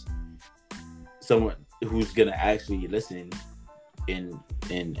therapist, someone who's going to actually listen and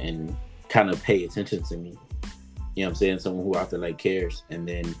kind of pay attention to me. You know what I'm saying? Someone who I feel like cares. And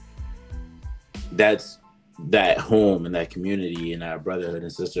then that's that home and that community and that brotherhood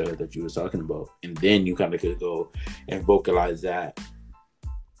and sisterhood that you were talking about. And then you kind of could go and vocalize that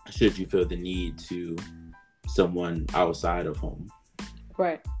should you feel the need to someone outside of home.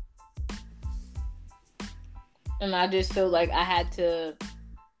 Right. And I just feel like I had to,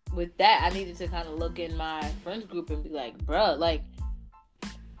 with that, I needed to kind of look in my friends group and be like, bruh, like,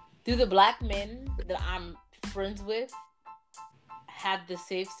 do the black men that I'm friends with have the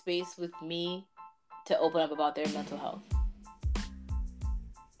safe space with me to open up about their mental health?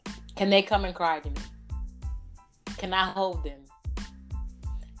 Can they come and cry to me? Can I hold them?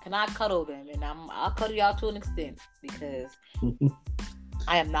 Can I cuddle them? And I'll cuddle y'all to an extent, because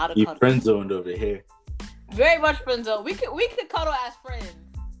I am not a cuddler. You friend zoned over here. Very much friend zone. We could cuddle as friends.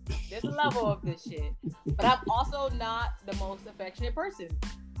 There's a level of this shit. But I'm also not the most affectionate person.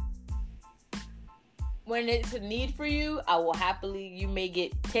 When it's a need for you, I will happily, you may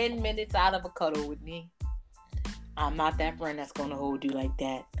get 10 minutes out of a cuddle with me. I'm not that friend that's going to hold you like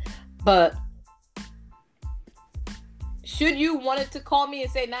that. But should you wanted to call me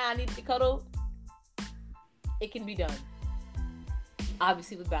and say, nah, I need to cuddle, it can be done.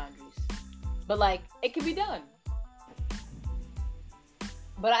 Obviously with boundaries. But like, it can be done.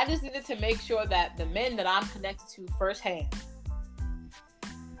 But I just needed to make sure that the men that I'm connected to firsthand,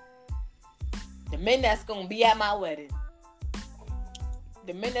 the men that's going to be at my wedding,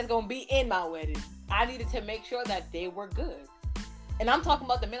 the men that's going to be in my wedding, I needed to make sure that they were good. And I'm talking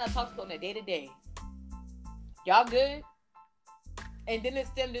about the men I talk to on a day-to-day. Y'all good? And then it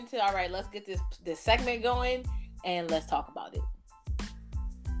stemmed into, all right, let's get this segment going and let's talk about it.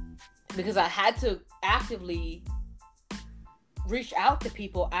 Because I had to actively reach out to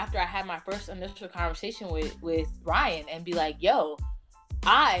people after I had my first initial conversation with Ryan and be like, yo,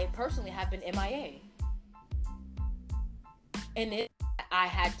 I personally have been MIA. And I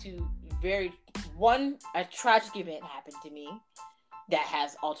had to a tragic event happened to me that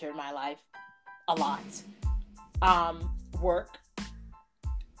has altered my life a lot. Work,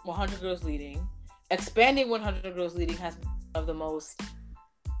 100 Girls Leading. Expanding 100 Girls Leading has been one of the most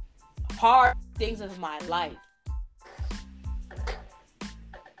hard things of my life.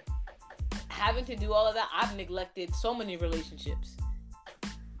 Having to do all of that, I've neglected so many relationships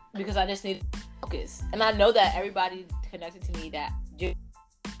because I just need to focus. And I know that everybody connected to me that just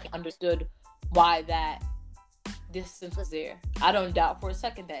understood why that distance was there. I don't doubt for a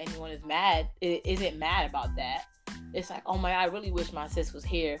second that anyone isn't mad about that. It's like, oh my God, I really wish my sis was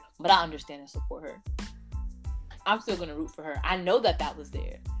here, but I understand and support her. I'm still going to root for her. I know that was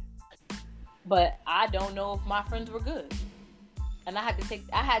there. But I don't know if my friends were good. And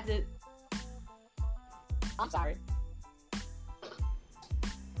I'm sorry.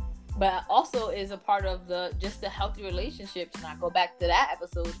 But also is a part of the healthy relationships. And I go back to that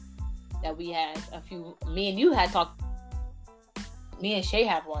episode that we had me and you had talked, me and Shay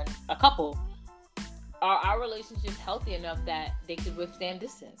have a couple. Are our relationships healthy enough that they could withstand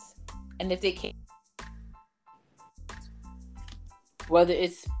distance? And if they can't, whether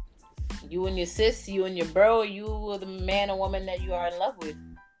it's you and your sis, you and your bro, you or the man or woman that you are in love with,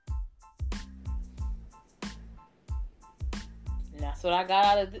 And that's what I got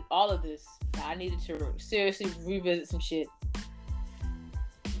out of all of this. I needed to seriously revisit some shit.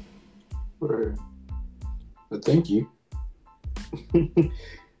 Word. But thank you. And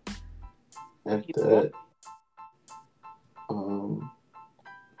that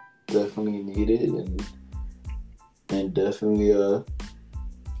definitely needed and definitely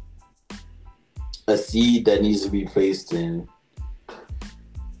a seed that needs to be placed in.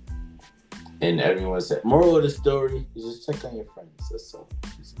 And everyone said, moral of the story is just check on your friends. That's all.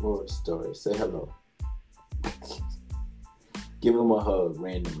 It's moral of the story. Say hello. Give them a hug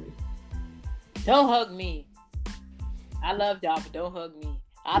randomly. Don't hug me. I love y'all, but don't hug me.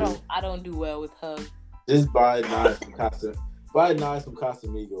 I don't do well with hugs. Just buy knives from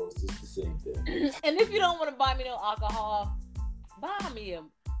Casamigos. It's the same thing. And if you don't want to buy me no alcohol, buy me a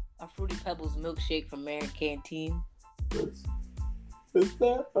Fruity Pebbles milkshake from Marin Canteen. Is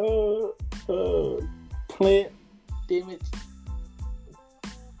that plant? Damn it!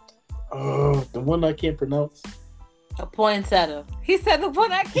 The one I can't pronounce. A poinsettia. He said the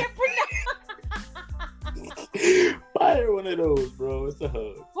one I can't pronounce. Buy her one of those, bro. It's a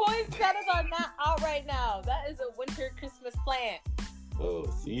hug. Poinsettias are not out right now. That is a winter Christmas plant. Oh,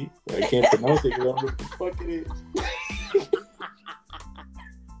 see? I can't pronounce it because I don't know what the fuck it is.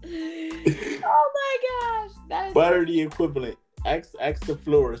 Oh my gosh. That is Buy her the equivalent. Ask the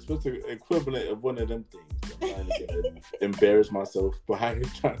florist what's the equivalent of one of them things. I'm not gonna embarrass myself by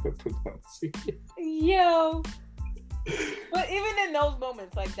trying to pronounce it. Yo. But even in those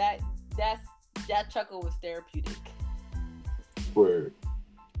moments, like that chuckle was therapeutic. Word.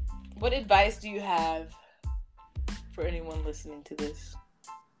 What advice do you have for anyone listening to this?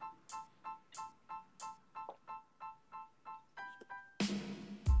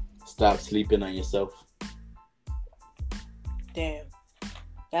 Stop sleeping on yourself. Damn.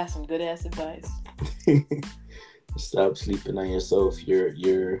 That's some good ass advice. Stop sleeping on yourself. You're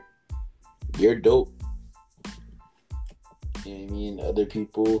dope. You know what I mean?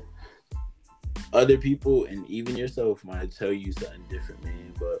 Other people and even yourself might tell you something different,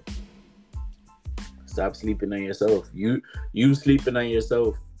 man, but stop sleeping on yourself. You sleeping on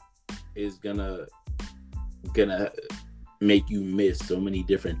yourself is gonna make you miss so many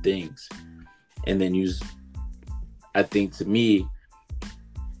different things. And then I think to me,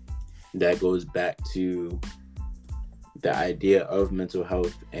 that goes back to the idea of mental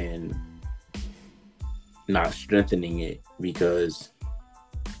health and not strengthening it because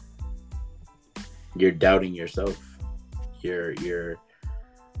you're doubting yourself. You're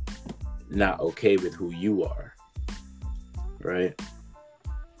not okay with who you are, right?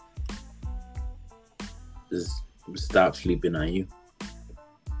 Just stop sleeping on you.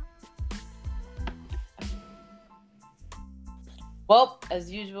 Well, as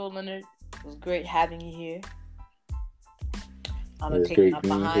usual, Leonard, it was great having you here. I'm gonna take my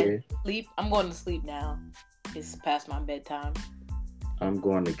behind sleep. I'm going to sleep now. It's past my bedtime. I'm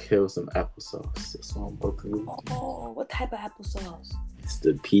going to kill some applesauce. That's what I'm about to do. Oh, what type of applesauce? It's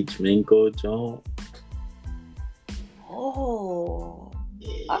the peach mango joint. Oh,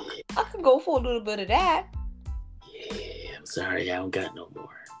 yeah. I could go for a little bit of that. Yeah, I'm sorry, I don't got no more.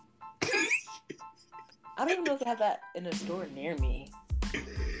 I don't even know if they have that in a store near me.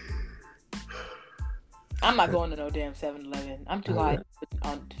 I'm not going to no damn 7-Eleven. I'm too high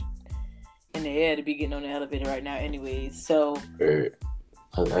in the air to be getting on the elevator right now anyways. So I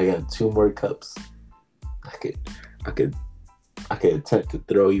got 2 more cups. I could attempt to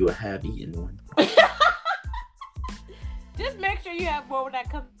throw you a half-eaten one. Just make sure you have more when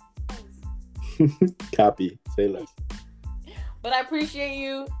that comes. Copy. Say less. But I appreciate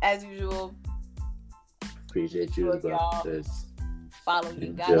you as usual. Appreciate you as well. Follow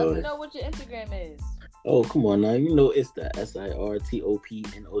you guys. Let me know what your Instagram is. Oh, come on now. You know it's the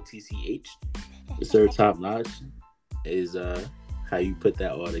SIRTOPNOTCH. The Sir Top Notch is how you put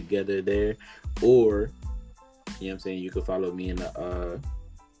that all together there. Or, you know what I'm saying, you can follow me and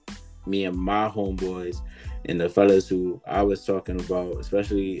me and my homeboys and the fellas who I was talking about,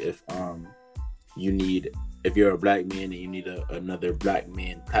 especially if you're a black man and you need another black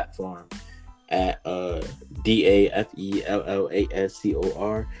man platform at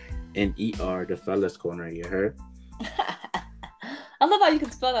DAFELLASCORNER, the Fellas Corner. You heard? I love how you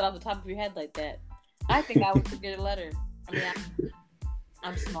can spell that off the top of your head like that. I think I would forget a letter. I mean,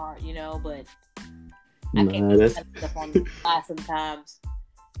 I'm smart, you know, but I can't get that stuff on the fly sometimes.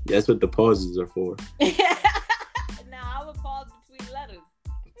 That's what the pauses are for. Nah, I would pause between letters.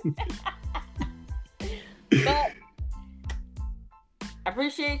 But I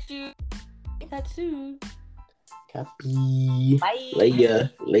appreciate you. That too. Copy. Bye.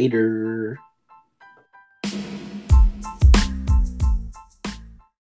 Later.